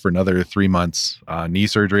be out for another 3 months. Knee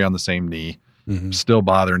surgery on the same knee. Mm-hmm. Still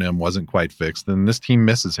bothering him, wasn't quite fixed. And this team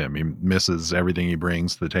misses him. He misses everything he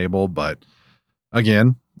brings to the table. But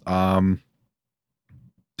again,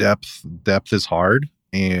 depth is hard,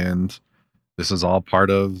 and this is all part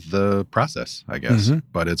of the process, I guess. Mm-hmm.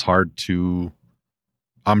 But it's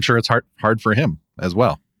I'm sure it's hard for him as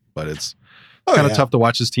well. But it's kind of tough to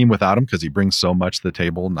watch his team without him, because he brings so much to the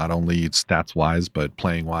table, not only stats wise, but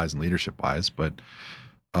playing wise and leadership wise. But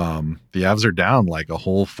the Avs are down like a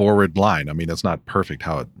whole forward line. I mean, it's not perfect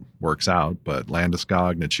how it works out, but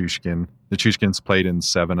Landeskog, Nichushkin's played in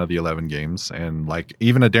 7 of the 11 games, and like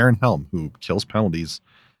even a Darren Helm, who kills penalties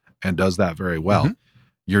and does that very well. Mm-hmm.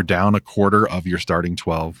 You're down a quarter of your starting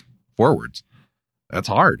 12 forwards. That's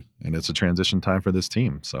hard, and it's a transition time for this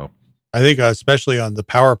team. So I think especially on the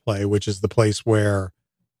power play, which is the place where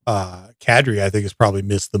Kadri, I think, has probably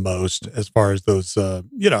missed the most as far as those,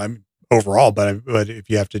 overall. But if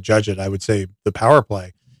you have to judge it, I would say the power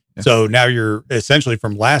play. Yeah. So now you're essentially,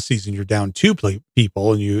 from last season, you're down 2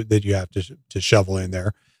 people, and you have to shovel in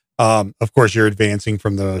there. Of course, you're advancing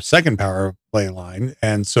from the second power play line,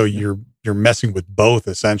 and so you're messing with both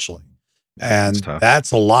essentially. And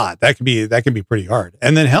that's a lot. That can be pretty hard.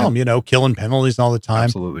 And then Helm, killing penalties all the time.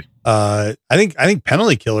 Absolutely. I think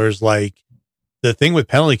penalty killers, like the thing with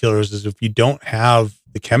penalty killers is if you don't have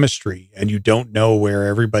the chemistry and you don't know where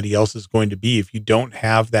everybody else is going to be, if you don't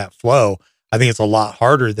have that flow, I think it's a lot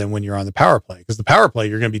harder than when you're on the power play, because the power play,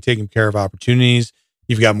 you're going to be taking care of opportunities.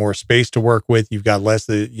 You've got more space to work with. You've got less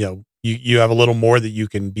you have a little more that you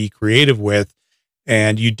can be creative with,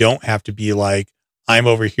 and you don't have to be like, I'm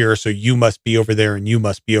over here, so you must be over there and you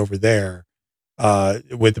must be over there.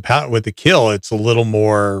 With the kill, it's a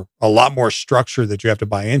lot more structure that you have to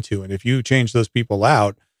buy into. And if you change those people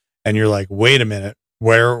out and you're like, wait a minute,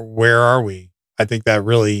 where are we? I think that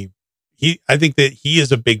he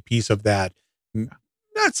is a big piece of that.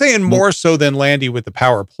 Not saying more so than Landy with the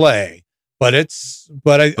power play, but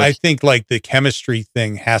I think like the chemistry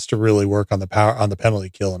thing has to really work on the penalty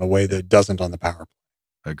kill in a way that it doesn't on the power play.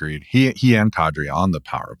 Agreed. He and Kadri on the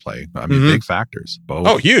power play. I mean, big factors. Both.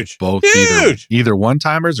 Oh, huge. Both huge. Either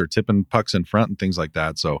one-timers or tipping pucks in front and things like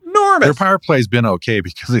that. So enormous. Their power play's been okay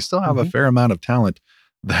because they still have a fair amount of talent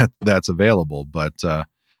that's available. But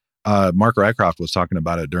Mark Rycroft was talking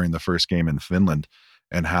about it during the first game in Finland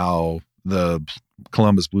and how the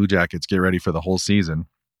Columbus Blue Jackets get ready for the whole season.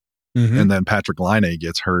 And then Patrick Laine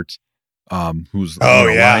gets hurt. Laine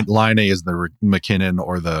is the McKinnon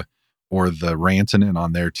or the Rantanen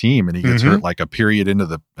on their team, and he gets hurt like a period into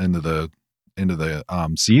the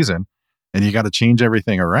season, and you got to change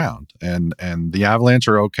everything around. And the Avalanche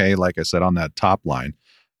are okay, like I said, on that top line,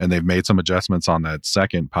 and they've made some adjustments on that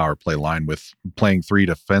second power play line with playing 3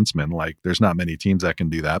 defensemen. Like there's not many teams that can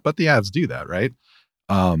do that, but the Avs do that, right?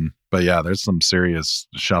 But yeah, there's some serious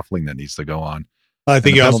shuffling that needs to go on. I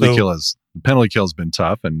think the penalty kill has been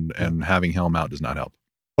tough, and having Helm out does not help.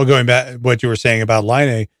 Well, going back what you were saying about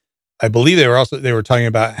Laine, I believe they were talking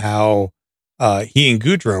about how he and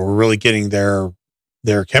Gaudreau were really getting their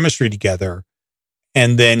chemistry together,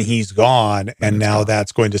 and then he's gone, and now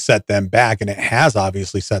that's going to set them back, and it has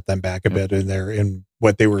obviously set them back a bit in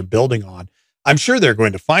what they were building on. I'm sure they're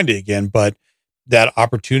going to find it again, but that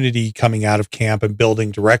opportunity coming out of camp and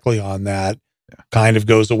building directly on that kind of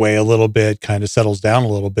goes away a little bit, kind of settles down a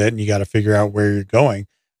little bit, and you got to figure out where you're going.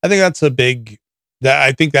 I think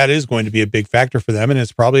I think that is going to be a big factor for them. And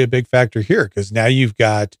it's probably a big factor here because now you've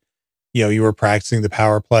got, you were practicing the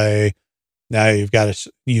power play. Now you've got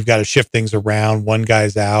to shift things around. One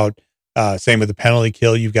guy's out. Same with the penalty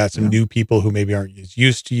kill. You've got some new people who maybe aren't as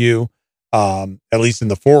used to you. At least in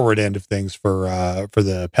the forward end of things for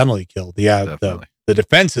the penalty kill. The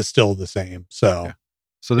defense is still the same.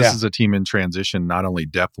 So this is a team in transition, not only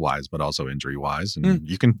depth wise, but also injury wise. And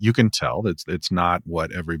you can tell that it's not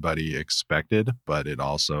what everybody expected, but it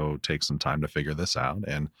also takes some time to figure this out.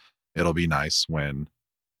 And it'll be nice when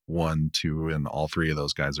 1, 2, and all 3 of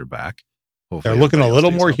those guys are back. Hopefully they're looking a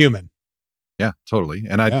little more human. Yeah, totally.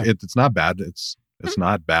 And it's not bad. It's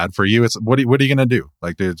not bad for you. It's what are you going to do?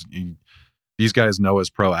 Like these guys know as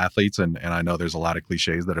pro athletes, and I know there's a lot of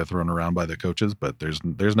cliches that are thrown around by the coaches, but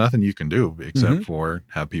there's nothing you can do except for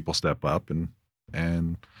have people step up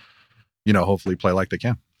and hopefully play like they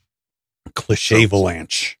can. Cliche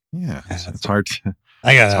avalanche. Yeah, it's hard.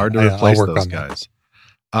 It's hard to replace those guys.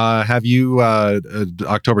 Have you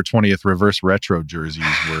October 20th reverse retro jerseys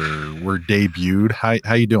were debuted?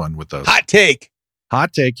 How you doing with those? Hot take.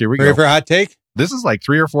 Here we go. Ready for a hot take? This is like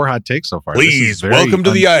 3 or 4 hot takes so far. Please welcome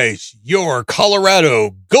to the ice, your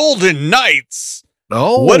Colorado Golden Knights.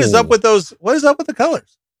 Oh, what is up with those? What is up with the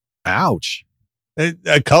colors? Ouch!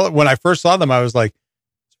 When I first saw them, I was like,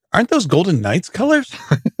 "Aren't those Golden Knights colors?"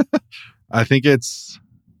 I think it's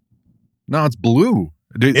blue.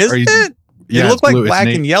 Is it? Yeah, it looked like black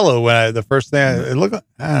and yellow when the first thing it looked like.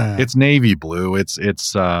 It's navy blue. It's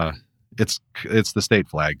the state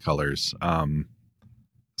flag colors.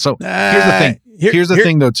 So here's the thing. Here's the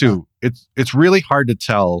thing, though, too. It's really hard to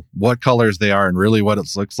tell what colors they are and really what it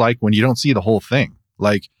looks like when you don't see the whole thing.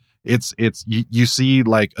 Like you see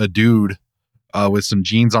like a dude with some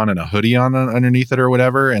jeans on and a hoodie on underneath it or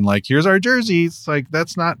whatever, and like here's our jerseys. Like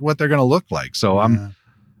that's not what they're gonna look like. So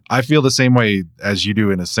I feel the same way as you do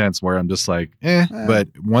in a sense where I'm just like, But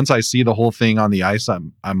once I see the whole thing on the ice,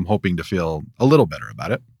 I'm hoping to feel a little better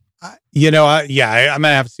about it. I'm gonna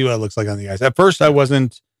have to see what it looks like on the ice. At first, I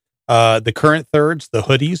wasn't. The current thirds, the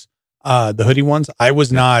hoodies, the hoodie ones, I was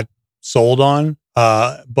not sold on,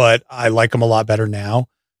 but I like them a lot better now.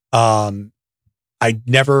 I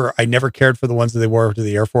never cared for the ones that they wore to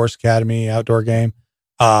the Air Force Academy outdoor game.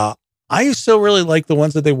 I still really like the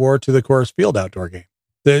ones that they wore to the Coors Field outdoor game.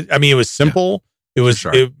 It was simple. It was,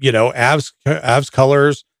 Avs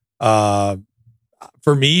colors.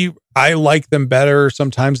 For me, I like them better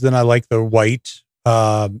sometimes than I like the white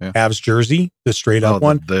Avs jersey, the straight up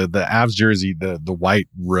one. The Avs jersey, the white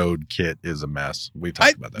road kit is a mess. We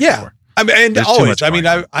talked about that before. I mean, and There's always, I mean,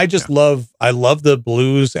 I just love the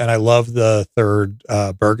blues and I love the third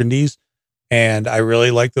burgundies, and I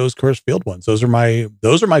really like those Coors Field ones. Those are my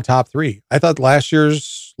top three. I thought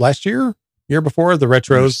year before, the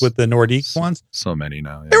retros with the Nordique ones. So many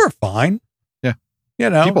now. Yeah. They were fine. Yeah. You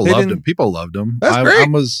know, people loved them. People loved them. That's great.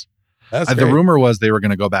 The rumor was they were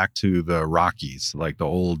going to go back to the Rockies, like the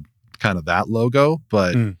old kind of that logo,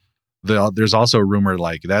 but there's also a rumor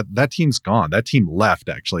like that team's gone. That team left.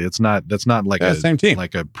 Actually, that's not like same team,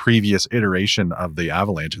 like a previous iteration of the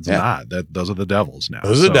Avalanche. It's not that. Those are the Devils now.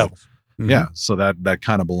 Those are the Devils. Mm-hmm. Yeah, so that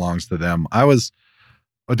kind of belongs to them.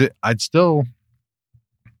 I'd still.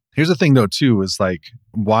 Here's the thing, though. Too is like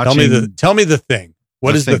watching. Tell me the thing.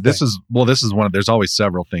 What is the thing? This is one of. There's always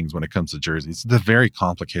several things when it comes to jerseys. It's a very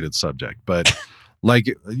complicated subject, but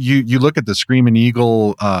like you look at the Screaming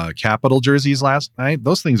Eagle Capital jerseys last night.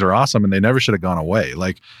 Those things are awesome, and they never should have gone away.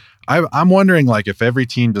 Like I'm wondering, like if every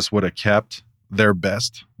team just would have kept their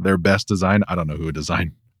best design. I don't know who would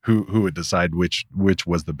design who would decide which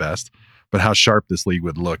was the best, but how sharp this league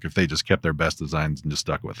would look if they just kept their best designs and just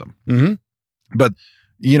stuck with them. Mm-hmm. But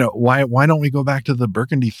you know, why don't we go back to the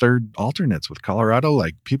burgundy third alternates with Colorado?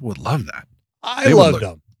 Like people would love that. I loved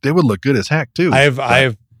them. They would look good as heck too.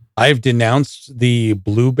 I've denounced the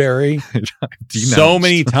blueberry so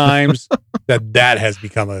many times that has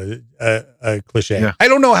become a cliche. Yeah. I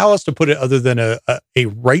don't know how else to put it other than a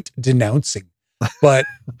right denouncing. But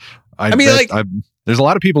there's a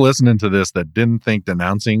lot of people listening to this that didn't think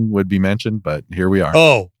denouncing would be mentioned, but here we are.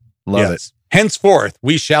 Oh, love it. Henceforth,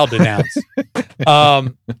 we shall denounce.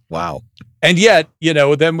 Wow. And yet, you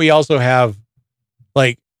know, then we also have,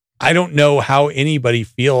 like, I don't know how anybody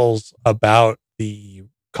feels about the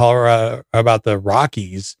Colorado, about the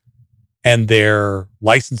Rockies and their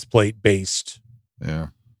license plate based. Yeah.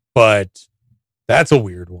 But that's a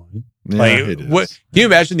weird one. Yeah, like, it is. Can you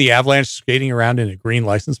imagine the Avalanche skating around in a green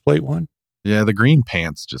license plate one? Yeah, the green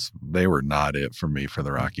pants they were not it for me for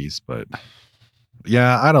the Rockies, but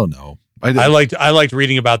yeah, I don't know. I liked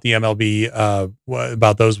reading about the MLB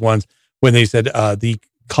about those ones when they said the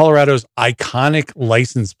Colorado's iconic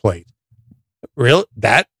license plate. Real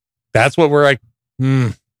that's what we're like.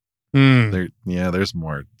 There's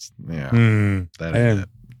more. Yeah, that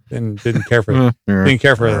didn't care for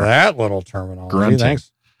that little terminology. Grunting.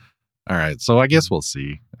 Thanks. All right, so I guess we'll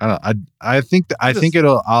see. I think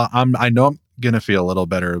it'll. I know I'm gonna feel a little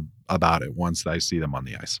better about it once I see them on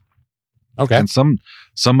the ice. Okay. And some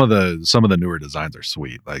of the newer designs are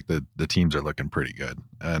sweet. Like the teams are looking pretty good.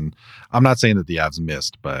 And I'm not saying that the Avs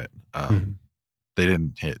missed, but they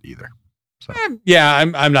didn't hit either. So yeah,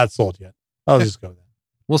 I'm not sold yet. I'll just go with that.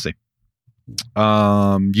 We'll see.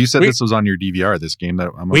 You said this was on your DVR, this game that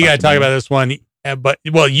we got to talk about this one. But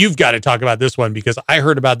you've got to talk about this one because I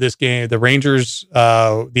heard about this game. The Rangers,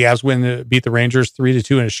 the Avs beat the Rangers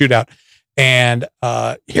 3-2 in a shootout. And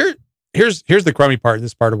here's the crummy part.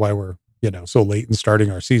 This part of why we're so late in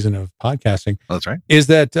starting our season of podcasting. That's right. Is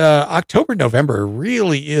that October, November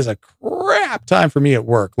really is a crap time for me at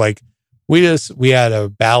work. Like we had a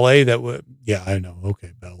ballet that was, I know.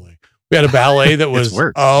 Okay. Ballet. We had a ballet that was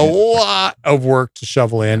a lot of work to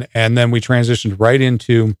shovel in. And then we transitioned right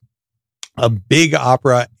into a big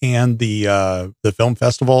opera and the film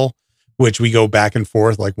festival, which we go back and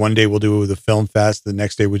forth. Like one day we'll do the film fest, the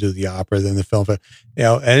next day we do the opera, then the film fest.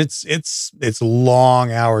 And it's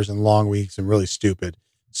long hours and long weeks and really stupid.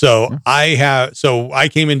 So I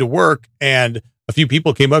came into work and a few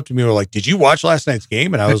people came up to me and were like, "Did you watch last night's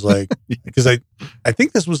game?" And I was like, because I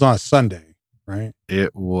think this was on a Sunday, right?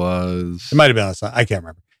 It was. It might have been on a Sunday. I can't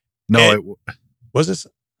remember. No, was this?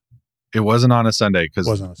 It wasn't on a Sunday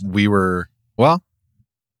because we were. Well,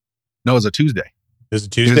 no, it was a Tuesday. It was a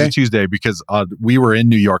Tuesday? It was a Tuesday because we were in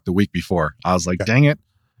New York the week before. I was like, dang it,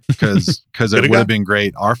 because it would have been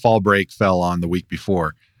great. Our fall break fell on the week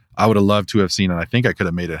before. I would have loved to have seen it. I think I could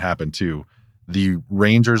have made it happen too. The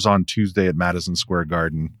Rangers on Tuesday at Madison Square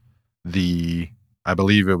Garden. I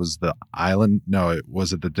believe it was the Island. No, it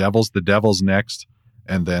was the Devils. The Devils next,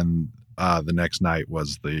 and then the next night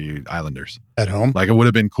was the Islanders at home. Like it would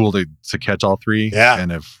have been cool to catch all three. Yeah.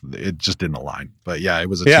 And if it just didn't align, but it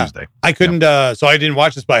was a Tuesday. I couldn't, so I didn't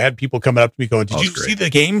watch this, but I had people coming up to me going, did you see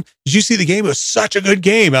the game? Did you see the game? It was such a good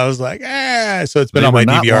game. I was like, so it's been on my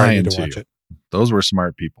DVR. I need to watch it. Those were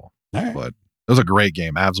smart people, but it was a great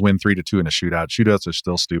game. Avs win 3-2 in a shootout. Shootouts are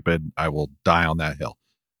still stupid. I will die on that hill.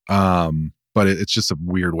 But it's just a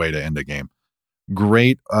weird way to end a game.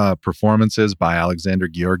 Great performances by Alexander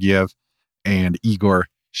Georgiev and Igor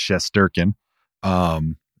Shesterkin.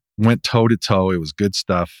 Went toe to toe. It was good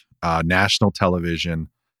stuff. National television,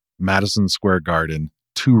 Madison Square Garden,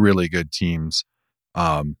 two really good teams.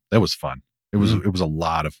 That was fun. It was a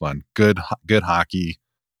lot of fun. Good hockey.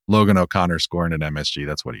 Logan O'Connor scoring at MSG.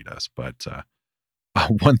 That's what he does. But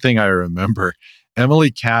one thing I remember,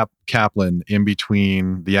 Emily Kaplan in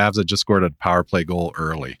between the Avs had just scored a power play goal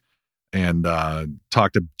early, and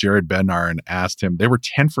talked to Jared Bednar and asked him. They were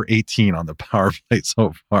 10 for 18 on the power play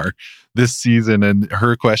so far this season. And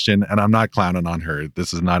her question, and I'm not clowning on her,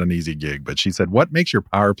 this is not an easy gig, but she said, "What makes your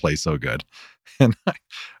power play so good?" And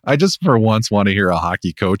I just for once want to hear a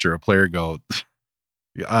hockey coach or a player go,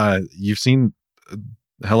 you've seen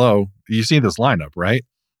this lineup, right?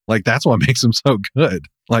 Like, that's what makes them so good.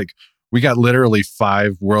 Like, we got literally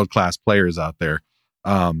 5 world-class players out there.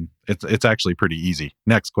 It's actually pretty easy.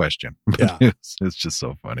 Next question. Yeah. It's just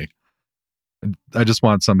so funny. I just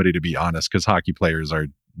want somebody to be honest, because hockey players are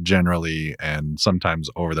generally and sometimes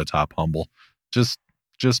over the top humble. Just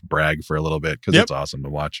brag for a little bit, because it's awesome to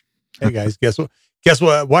watch. Hey guys, guess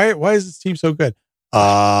what? Why is this team so good?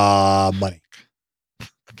 Money.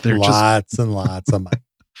 They're lots and lots of money.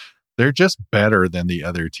 They're just better than the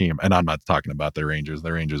other team. And I'm not talking about the Rangers.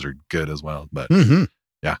 The Rangers are good as well. But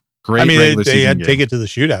yeah, great. I mean, they had to take it to the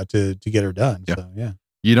shootout to get her done. Yeah. So yeah.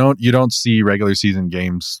 You don't see regular season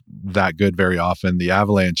games that good very often. The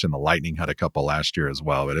Avalanche and the Lightning had a couple last year as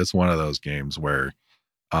well, but it's one of those games where,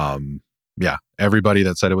 everybody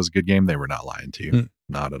that said it was a good game, they were not lying to you.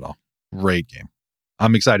 Not at all. Great game.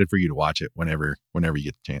 I'm excited for you to watch it whenever you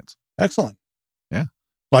get the chance. Excellent. Yeah.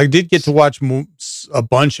 Well, I did get to watch a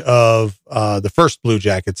bunch of the first Blue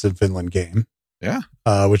Jackets in Finland game. Yeah.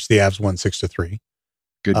 Which the Avs won 6-3.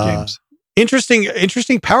 Good games.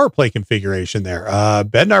 Interesting power play configuration there.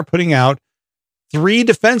 Bednar putting out 3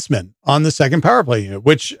 defensemen on the second power play unit,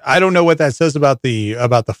 which I don't know what that says about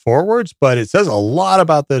the forwards, but it says a lot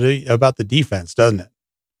about the defense, doesn't it?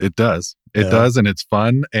 It does. It does, and it's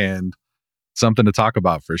fun and something to talk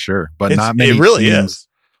about for sure. But not many. It really teams, is.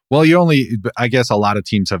 Well, I guess a lot of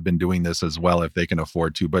teams have been doing this as well if they can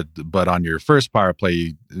afford to. But on your first power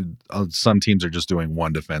play, some teams are just doing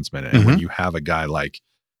 1 defenseman, and when you have a guy like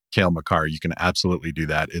Cale Makar, you can absolutely do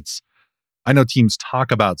that. I know teams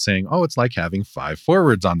talk about saying, "Oh, it's like having 5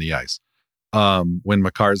 forwards on the ice." When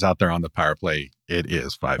Makar's out there on the power play, it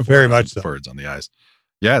is 5 very much so. Forwards on the ice.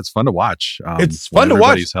 Yeah, it's fun to watch. It's fun to watch.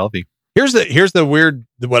 Everybody's healthy. Here's the weird,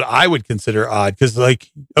 what I would consider odd, because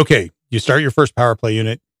you start your first power play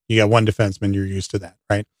unit, you got 1 defenseman, you're used to that,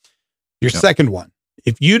 right? Your second one,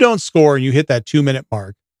 if you don't score and you hit that 2-minute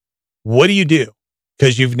mark, what do you do?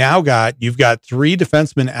 Because you've got 3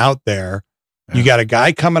 defensemen out there. Yeah. You got a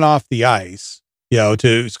guy coming off the ice,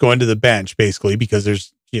 to go into the bench basically, because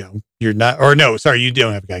there's, you're not, or no, sorry, you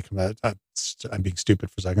don't have a guy come out. I'm being stupid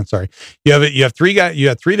for a second. Sorry. You have 3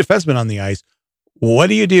 defensemen on the ice. What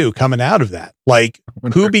do you do coming out of that? Like,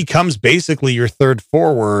 who becomes basically your third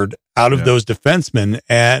forward out of those defensemen,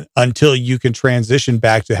 and until you can transition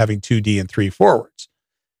back to having 2D and 3 forwards?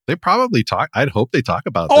 They probably talk. I'd hope they talk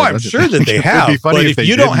about that. Oh, I'm sure that they have. It'd be funny if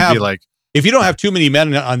you don't have if you don't have too many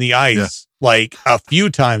men on the ice, like a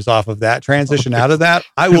few times off of that transition out of that,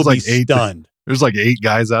 I will be stunned. There's 8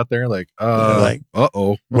 guys out there.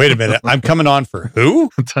 Uh-oh. Wait a minute. I'm coming on for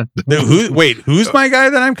who? Who's my guy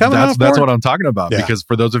that I'm coming on for? That's what I'm talking about. Yeah. Because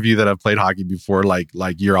for those of you that have played hockey before, like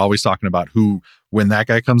you're always talking about who, when that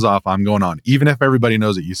guy comes off, I'm going on. Even if everybody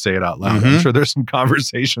knows it, you say it out loud. I'm sure there's some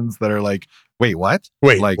conversations that are like, wait, what?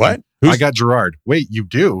 Wait, what? I got Gerard. Wait, you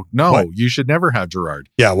do? No, what? You should never have Gerard.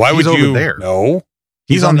 Yeah, why would you? Over there. No.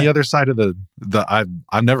 He's on the other side of the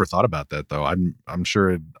I've never thought about that though. I'm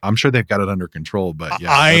sure they've got it under control, but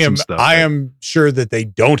yeah, I am sure that they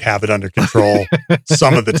don't have it under control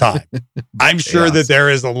some of the time. I'm sure that there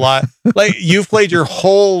is a lot, like, you've played your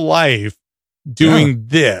whole life doing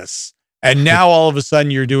this, and now all of a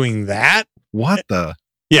sudden you're doing that. What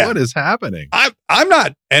is happening? I'm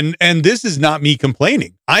not, and this is not me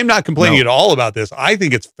complaining. I'm not complaining at all about this. I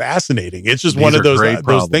think it's fascinating. It's just one of those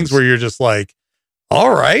things where you're just like,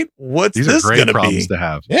 all right, what's this going to be? Problems to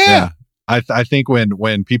have. Yeah. I think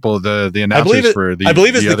when people, the announcers I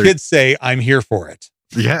believe the kids say, "I'm here for it."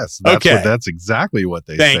 Yes. That's exactly what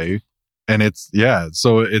they say. And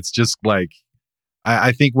so it's just like,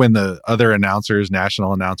 I think when the other announcers,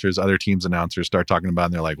 national announcers, other teams announcers start talking about it,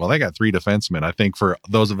 and they're like, well, they got 3 defensemen. I think for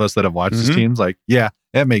those of us that have watched these teams, like, yeah,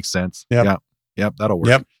 that makes sense. Yep, that'll work.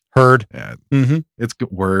 Yep. Heard. Yeah. It's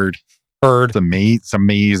good word. Heard. It's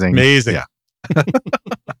amazing. Amazing. Yeah.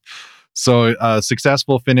 So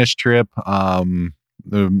successful finish trip.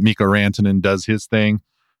 Mikko Rantanen does his thing.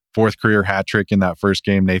 fourth career hat trick in that first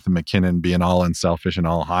game. Nathan McKinnon being all unselfish and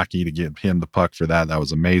all hockey to get him the puck for that. That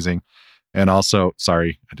was amazing. And also,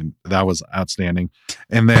 that was outstanding.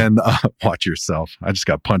 And then watch yourself. I just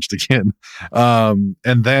got punched again. And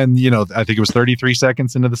then, I think it was 33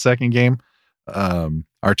 seconds into the second game. Arturi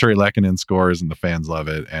Lehkonen scores and the fans love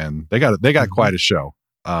it. And they got quite a show.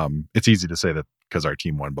 It's easy to say that because our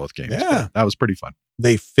team won both games. Yeah. That was pretty fun.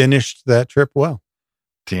 They finished that trip well.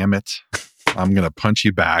 Damn it. I'm going to punch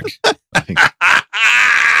you back. I think.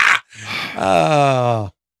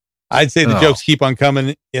 I'd say the jokes keep on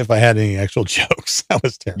coming if I had any actual jokes. That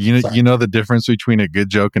was terrible. You know the difference between a good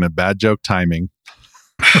joke and a bad joke? Timing.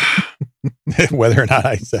 Whether or not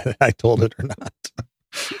I told it or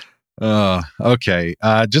not. Okay.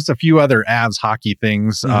 Just a few other Avs hockey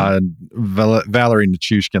things. Valery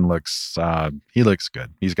Nichushkin looks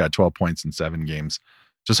good. He's got 12 points in 7 games.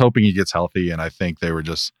 Just hoping he gets healthy. And I think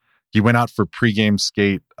he went out for pregame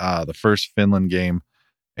skate the first Finland game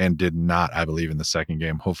and did not, I believe, in the second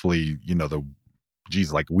game. Hopefully,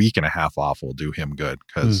 like week and a half off will do him good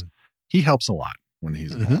because he helps a lot when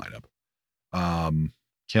he's in the lineup.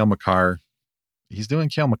 Cale Makar, he's doing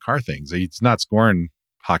Cale Makar things. He's not scoring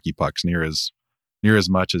hockey pucks near as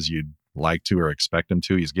much as you'd like to or expect him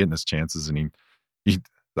to. He's getting his chances, and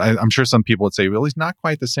I'm sure some people would say, well, he's not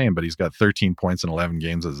quite the same, but he's got 13 points in 11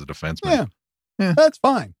 games as a defenseman. Yeah. That's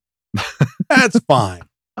fine. That's fine.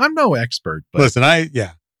 I'm no expert, but listen,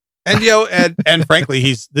 and and frankly,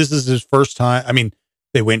 this is his first time. I mean,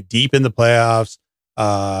 they went deep in the playoffs.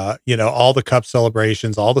 All the cup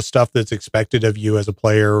celebrations, all the stuff that's expected of you as a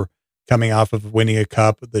player coming off of winning a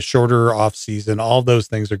cup, the shorter off season, all those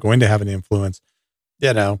things are going to have an influence.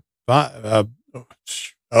 Oh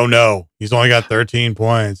no, he's only got 13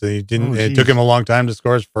 points. And it took him a long time to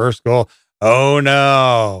score his first goal. Oh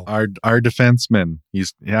no, our defenseman,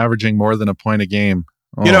 he's averaging more than a point a game.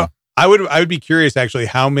 Oh. I would be curious actually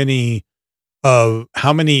how many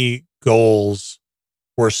goals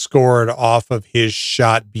were scored off of his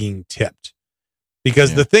shot being tipped,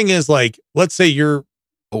 because the thing is, like, let's say you're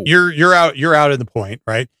out in the point,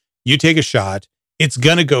 right? You take a shot, it's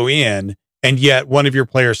gonna go in, and yet one of your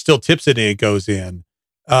players still tips it and it goes in.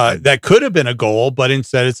 That could have been a goal, but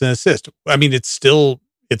instead it's an assist. I mean, it's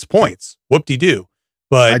points. Whoop-de-doo.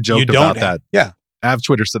 But I joked about that. Yeah. Avs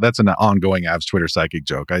Twitter, so that's an ongoing Avs Twitter psychic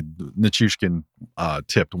joke. Nichushkin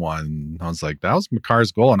tipped one. I was like, that was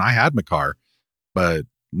Makar's goal, and I had Makar, but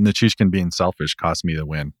Nichushkin being selfish cost me the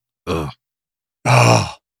win. Ugh.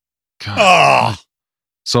 Oh. God. Oh.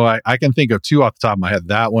 So I can think of 2 off the top of my head.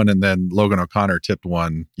 That one, and then Logan O'Connor tipped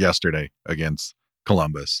one yesterday against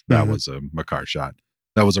Columbus. That was a Makar shot.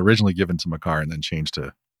 That was originally given to Makar and then changed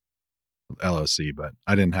to LOC, but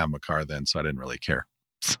I didn't have Makar then, so I didn't really care.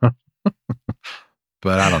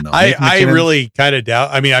 But I don't know. I really kind of doubt.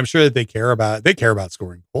 I mean, I'm sure that they care about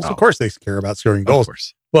scoring goals. Of course they care about scoring goals. Of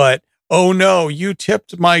course. But oh no, you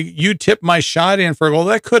tipped my shot in for a goal.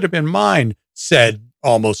 That could have been mine, said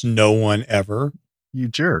almost no one ever. You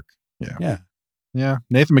jerk. Yeah. Yeah.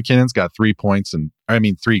 Nathan McKinnon's got 3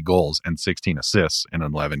 goals and 16 assists in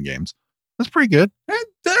 11 games. That's pretty good.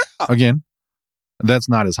 Again, that's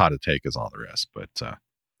not as hot a take as all the rest, but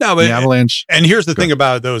no, but the Avalanche. And here's the thing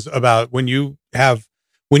about when you have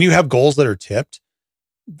goals that are tipped,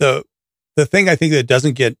 the thing I think that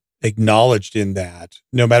doesn't get acknowledged in that,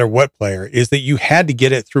 no matter what player, is that you had to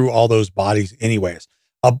get it through all those bodies anyways.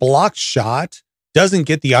 A blocked shot doesn't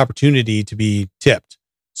get the opportunity to be tipped.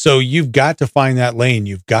 So you've got to find that lane.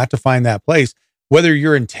 You've got to find that place, whether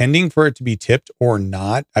you're intending for it to be tipped or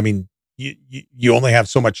not. I mean, you only have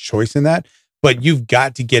so much choice in that, but you've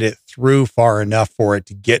got to get it through far enough for it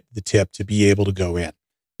to get the tip to be able to go in.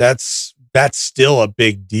 That's still a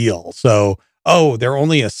big deal. So, they're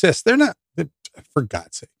only assists. They're not, for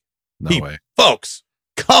God's sake. No way. Folks,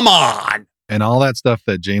 come on. And all that stuff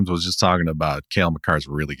that James was just talking about, Cale Makar's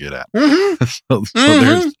really good at. Mm-hmm. so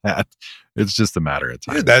there's that. It's just a matter of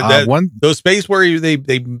time. Those space where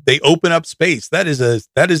they open up space. That is a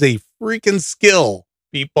freaking skill,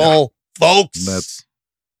 people, folks. That's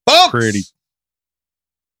folks. Pretty.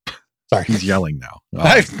 Sorry, he's yelling now.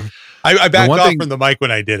 I backed off from the mic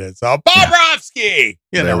when I did it. So Bobrovsky.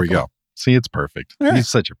 There we go. See, it's perfect. Yeah. He's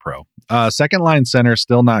such a pro. Second line center,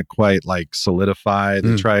 still not quite like solidified.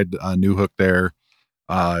 They tried Newhook there.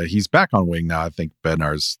 He's back on wing now. I think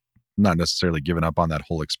Bednar's not necessarily given up on that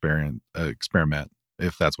whole experiment,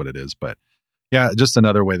 if that's what it is. But yeah, just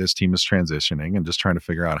another way this team is transitioning and just trying to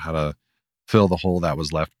figure out how to fill the hole that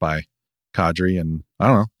was left by Kadri. And I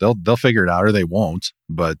don't know, they'll figure it out or they won't.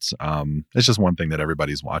 But it's just one thing that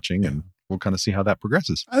everybody's watching, and we'll kind of see how that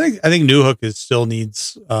progresses. I think Newhook still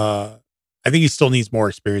needs I think he still needs more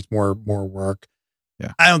experience, more work.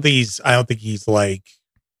 Yeah. I don't think he's like,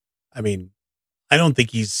 I mean, I don't think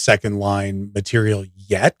he's second line material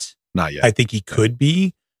yet. Not yet. I think he could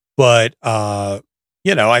be, but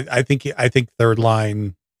you know, I think third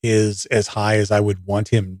line is as high as I would want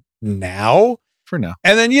him now. For now.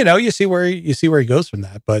 And then, you know, you see where he goes from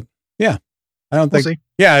that. But yeah, I don't think,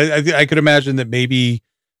 I could imagine that maybe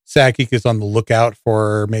Sakic is on the lookout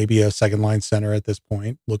for maybe a second line center at this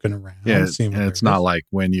point, looking around. Yeah, and it's not like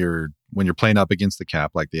when you're playing up against the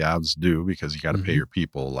cap like the Avs do, because you got to pay your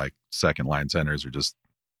people, like second line centers are just,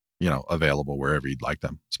 you know, available wherever you'd like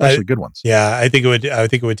them, especially good ones. Yeah, I think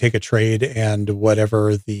it would take a trade and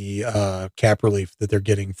whatever the cap relief that they're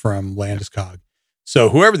getting from Landeskog. So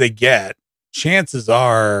whoever they get, chances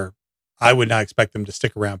are I would not expect them to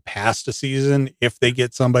stick around past a season if they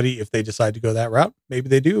get somebody, if they decide to go that route. Maybe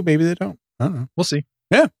they do, maybe they don't. I don't know. We'll see.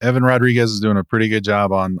 Yeah. Evan Rodriguez is doing a pretty good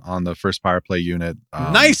job on the first power play unit.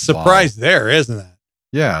 Nice surprise there, isn't that?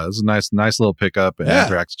 Yeah, it was a nice little pickup. And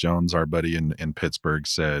Anthrax Jones, our buddy in Pittsburgh,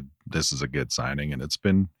 said this is a good signing, and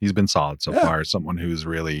he's been solid so far. Someone who's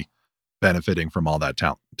really benefiting from all that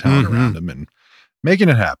talent around him and making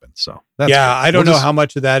it happen. So that's good. I don't know how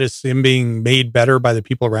much of that is him being made better by the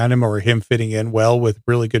people around him or him fitting in well with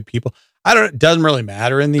really good people. It doesn't really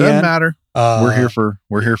matter in the end. Doesn't matter.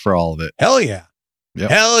 We're here for all of it. Hell yeah.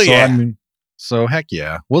 Yep. Hell yeah. So heck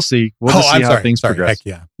yeah. We'll see. We'll just see how things progress. Heck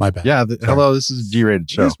yeah. My bad. Yeah. Hello, this is a G-rated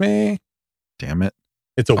show. Excuse me. Damn it.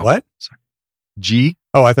 It's a what? Sorry. G?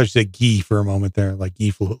 Oh, I thought you said Guy for a moment there, like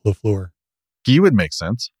Guy Lafleur. Guy would make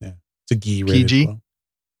sense. Yeah. It's a Guy rated. PG? Flow.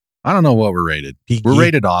 I don't know what we're rated. PG? We're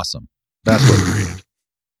rated awesome. That's what we're rated.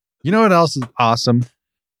 You know what else is awesome?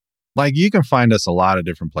 Like, you can find us a lot of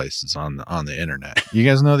different places on the internet. You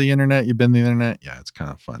guys know the internet? You've been to the internet? Yeah, it's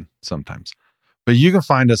kind of fun sometimes. But you can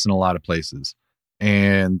find us in a lot of places.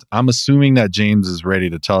 And I'm assuming that James is ready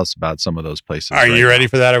to tell us about some of those places. Are you ready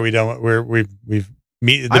for that? Are we done? We've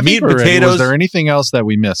meat and potatoes. Ready. Was there anything else that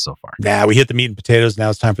we missed so far? Nah, we hit the meat and potatoes. Now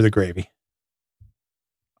it's time for the gravy.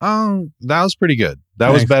 That was pretty good.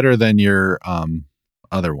 That was better than your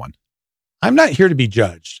other one. I'm not here to be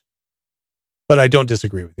judged, but I don't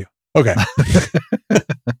disagree with you. Okay.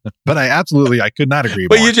 But I could not agree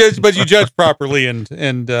more. But you judge properly and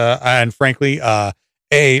frankly,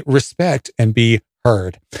 A, respect, and B,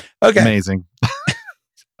 heard. Okay. Amazing.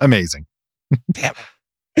 Amazing. Damn it.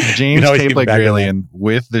 James Tapley-Gralian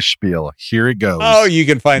with the spiel. Here it goes. Oh, you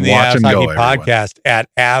can find the Avs Hockey Podcast everyone.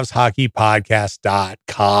 at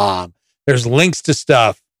avshockeypodcast.com. There's links to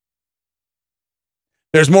stuff.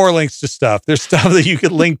 There's more links to stuff. There's stuff that you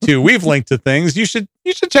could link to. We've linked to things. You should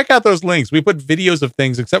check out those links. We put videos of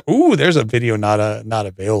things, except there's a video not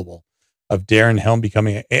available of Darren Helm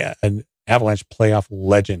becoming an Avalanche playoff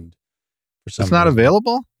legend. It's not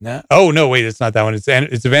available? No. Oh no, wait, it's not that one. It's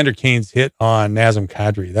Evander Kane's hit on Nazem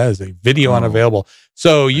Kadri. That is a video unavailable.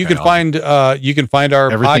 So you can find our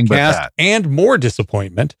podcast and more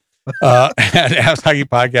disappointment at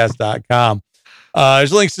avshockeypodcast.com.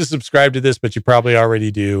 There's links to subscribe to this, but you probably already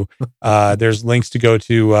do. There's links to go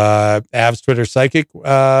to Avs Twitter Psychic,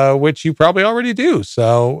 which you probably already do.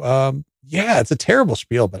 So it's a terrible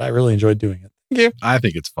spiel, but I really enjoyed doing it. Thank you. I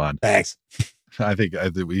think it's fun. Thanks. I think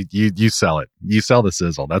you sell it. You sell the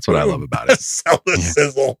sizzle. That's what I love about it. Sell the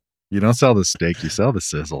sizzle. You don't sell the steak. You sell the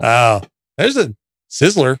sizzle. Oh, there's a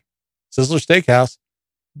Sizzler Steakhouse.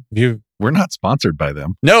 We're not sponsored by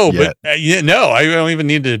them. No, yet. But I don't even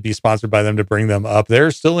need to be sponsored by them to bring them up.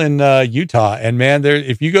 They're still in Utah, and man,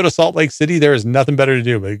 if you go to Salt Lake City, there is nothing better to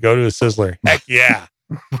do but go to a Sizzler. Heck yeah.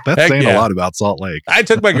 That's saying a lot about Salt Lake. I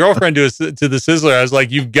took my girlfriend to the Sizzler. I was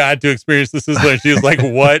like, "You've got to experience the Sizzler." And she was like,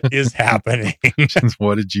 "What is happening?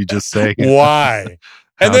 What did you just say? Why?"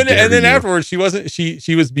 And then afterwards, she wasn't.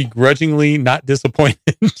 She was begrudgingly not disappointed.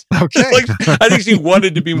 Okay, I think she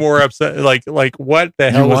wanted to be more upset. Like what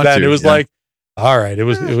the hell was that? It was like, all right. It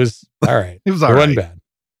was all right. It was all right. It wasn't bad.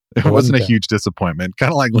 It wasn't a huge disappointment.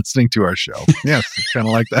 Kind of like listening to our show. Yes, kind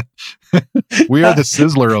of like that. We are the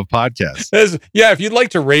Sizzler of podcasts. If you'd like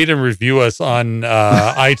to rate and review us on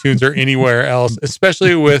iTunes or anywhere else,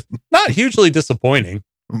 especially with not hugely disappointing.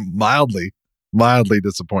 Mildly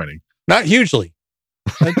disappointing. Not hugely.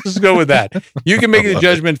 Let's just go with that. You can make the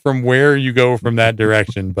judgment from where you go from that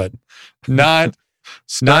direction, but not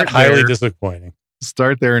highly disappointing.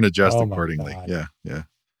 Start there and adjust accordingly. God. Yeah.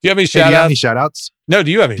 Do you have any shout outs? No, do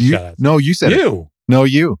you have any shout outs? No, you said you. No,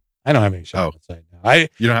 you. I don't have any shout outs right now. I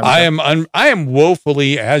am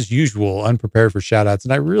woefully, as usual, unprepared for shout outs,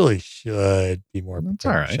 and I really should be more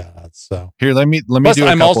prepared for shout outs. So here, let me Plus, do a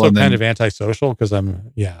I'm couple. also kind of antisocial because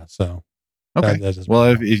so Okay.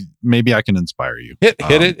 Well, if maybe I can inspire you. Hit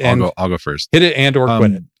it, and I'll go first. Hit it and or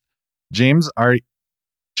quit it. James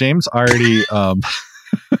already.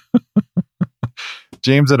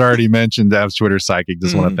 James had already mentioned Av's Twitter Psychic.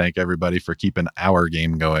 Just want to thank everybody for keeping our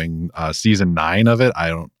game going. Season 9 of it.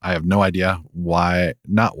 I have no idea why.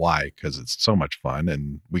 Not why, because it's so much fun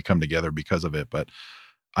and we come together because of it. But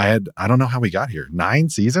I don't know how we got here. 9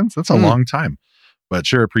 seasons. That's a long time. But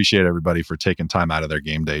sure appreciate everybody for taking time out of their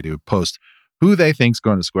game day to post who they think's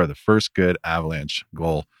going to score the first good Avalanche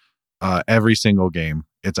goal every single game.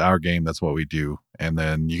 It's our game. That's what we do. And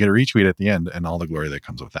then you get a retweet at the end and all the glory that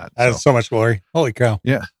comes with that. That is so much glory. Holy cow.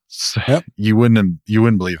 Yeah. Yep. You wouldn't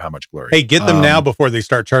believe how much glory. Hey, get them now before they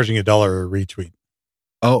start charging $1 a retweet.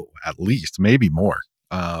 Oh, at least, maybe more.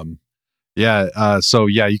 So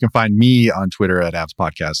you can find me on Twitter at Avs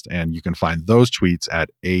Podcast, and you can find those tweets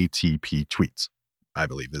at ATP Tweets. I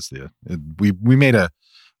believe we made a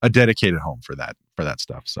dedicated home for that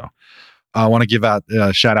stuff. So I want to give out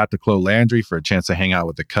a shout out to Chloe Landry for a chance to hang out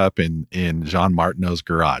with the cup in Jean Martineau's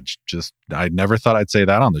garage. I never thought I'd say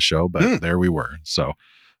that on the show, but there we were. So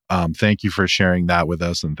thank you for sharing that with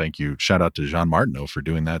us. And shout out to Jean Martineau for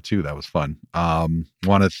doing that too. That was fun.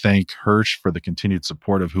 Want to thank Hirsch for the continued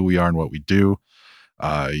support of who we are and what we do.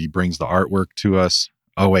 He brings the artwork to us.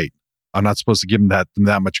 Oh, wait, I'm not supposed to give him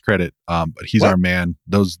that much credit. But he's our man.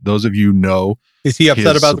 Those of you know. Is he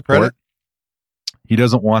upset about the credit? He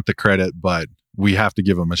doesn't want the credit, but we have to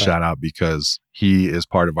give him a shout out because he is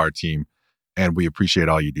part of our team and we appreciate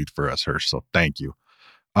all you do for us, Hirsch. So thank you.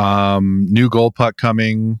 New goal puck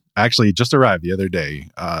coming. Actually, it just arrived the other day.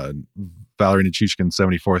 Valerie Nichushkin's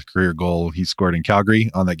 74th career goal he scored in Calgary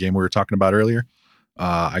on that game we were talking about earlier.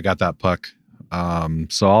 I got that puck.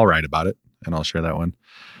 So I'll write about it and I'll share that one.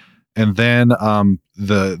 And then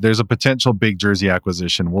there's a potential big jersey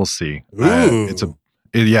acquisition. We'll see.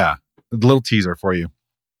 A little teaser for you.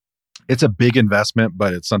 It's a big investment,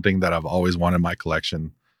 but it's something that I've always wanted in my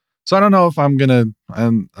collection. So I don't know if I'm gonna. I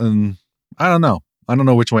don't know. I don't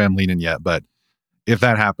know which way I'm leaning yet, but if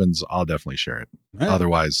that happens, I'll definitely share it. Right.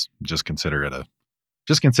 Otherwise, just consider it a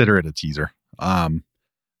teaser. And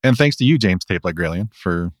thanks to you, James Tape-Like-Gralien,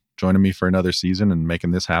 for joining me for another season and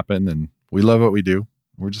making this happen. And we love what we do.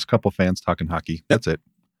 We're just a couple fans talking hockey. That's it.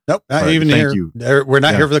 Nope, not even here. We're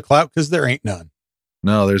not here for the clout because there ain't none.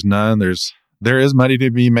 No, there's none. There is money to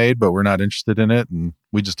be made, but we're not interested in it, and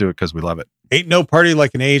we just do it because we love it. Ain't no party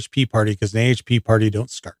like an AHP party because an AHP party don't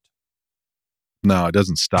start. No, it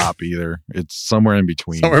doesn't stop either. It's somewhere in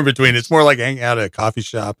between. It's more like hanging out at a coffee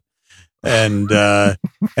shop and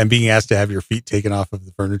and being asked to have your feet taken off of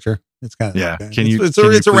the furniture. It's kind of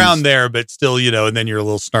it's around there, but still, and then you're a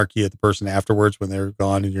little snarky at the person afterwards when they're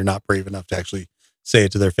gone, and you're not brave enough to actually say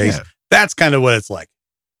it to their face. Yeah. That's kind of what it's like.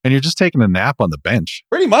 And you're just taking a nap on the bench.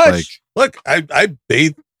 Pretty much. Look, I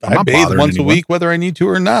bathe once a week, whether I need to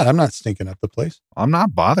or not. I'm not stinking up the place. I'm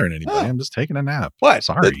not bothering anybody. I'm just taking a nap. What?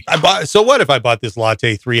 Sorry. So what if I bought this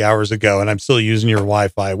latte 3 hours ago and I'm still using your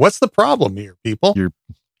Wi-Fi? What's the problem here, people?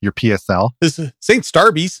 Your PSL? This is St.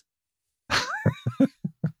 Starbucks.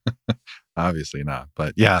 Obviously not.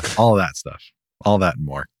 But yeah, all of that stuff. All that and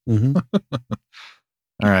more. Mm-hmm.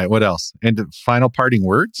 All right. What else? And final parting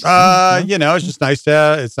words? It's just nice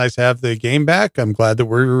to have the game back. I'm glad that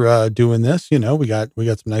we're doing this. We got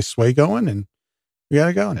some nice sway going, and we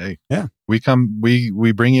got it going. Hey, yeah.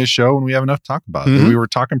 We bring you a show and we have enough to talk about. Mm-hmm. We were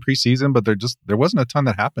talking preseason, but there wasn't a ton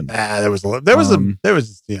that happened. There was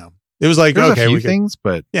it was like, okay, a few things,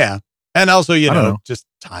 but yeah. And also, just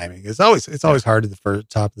timing. It's always hard at the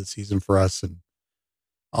top of the season for us and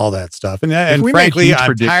all that stuff. And frankly,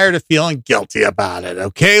 I'm tired of feeling guilty about it.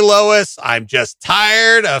 Okay, Lois, I'm just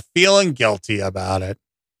tired of feeling guilty about it.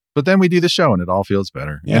 But then we do the show and it all feels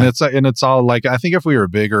better. Yeah. And it's all like, I think if we were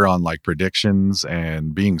bigger on like predictions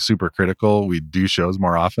and being super critical, we'd do shows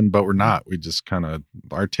more often, but we're not. We just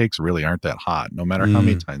our takes really aren't that hot, no matter how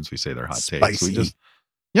many times we say they're hot takes.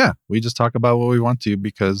 We just talk about what we want to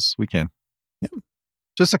because we can. Yeah.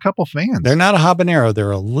 Just a couple fans. They're not a habanero.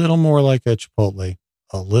 They're a little more like a Chipotle.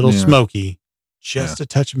 A little smoky, just a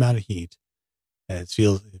touch amount of heat. And it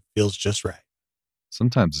feels just right.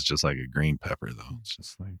 Sometimes it's just like a green pepper, though. It's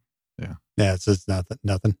just like, yeah, it's just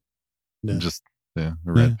nothing. No. Just a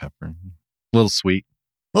red pepper, a little sweet.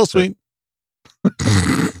 All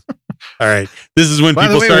right, this is when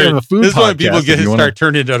people start. This is when people start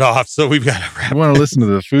turning it off. So we've got to wrap. You want to listen to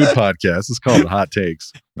the food podcast? It's called the Hot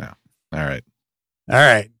Takes. No, all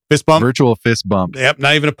right. Fist bump. Virtual fist bump. Yep,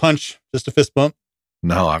 not even a punch, just a fist bump.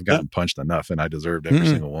 No, I've gotten punched enough, and I deserved every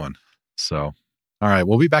single one. So, all right,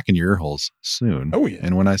 we'll be back in your ear holes soon. Oh, yeah.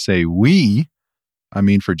 And when I say we, I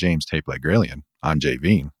mean for James Tape-Like-Gralien, I'm Jay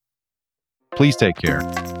Veen. Please take care.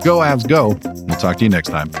 Go Avs, go. We'll talk to you next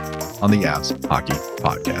time on the Avs Hockey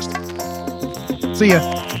Podcast. See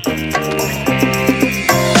ya.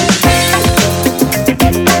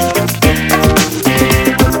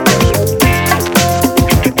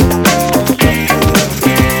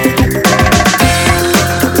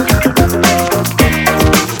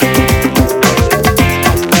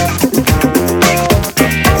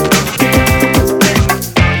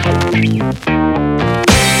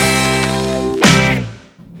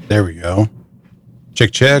 There we go.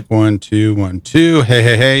 Check, check. 1, 2, 1, 2. Hey,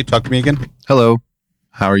 hey, hey. Talk to me again. Hello.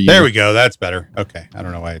 How are you? There we go. That's better. Okay. I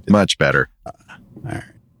don't know why I did Much better. All right.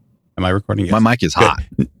 Am I recording? Yes. My mic is hot.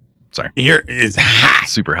 Sorry. Here is hot.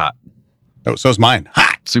 Super hot. Oh, so's mine.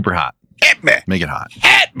 Hot. Super hot. Hit me. Make it hot.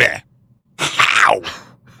 Hit me. Ow.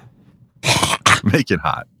 Make it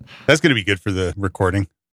hot. That's going to be good for the recording.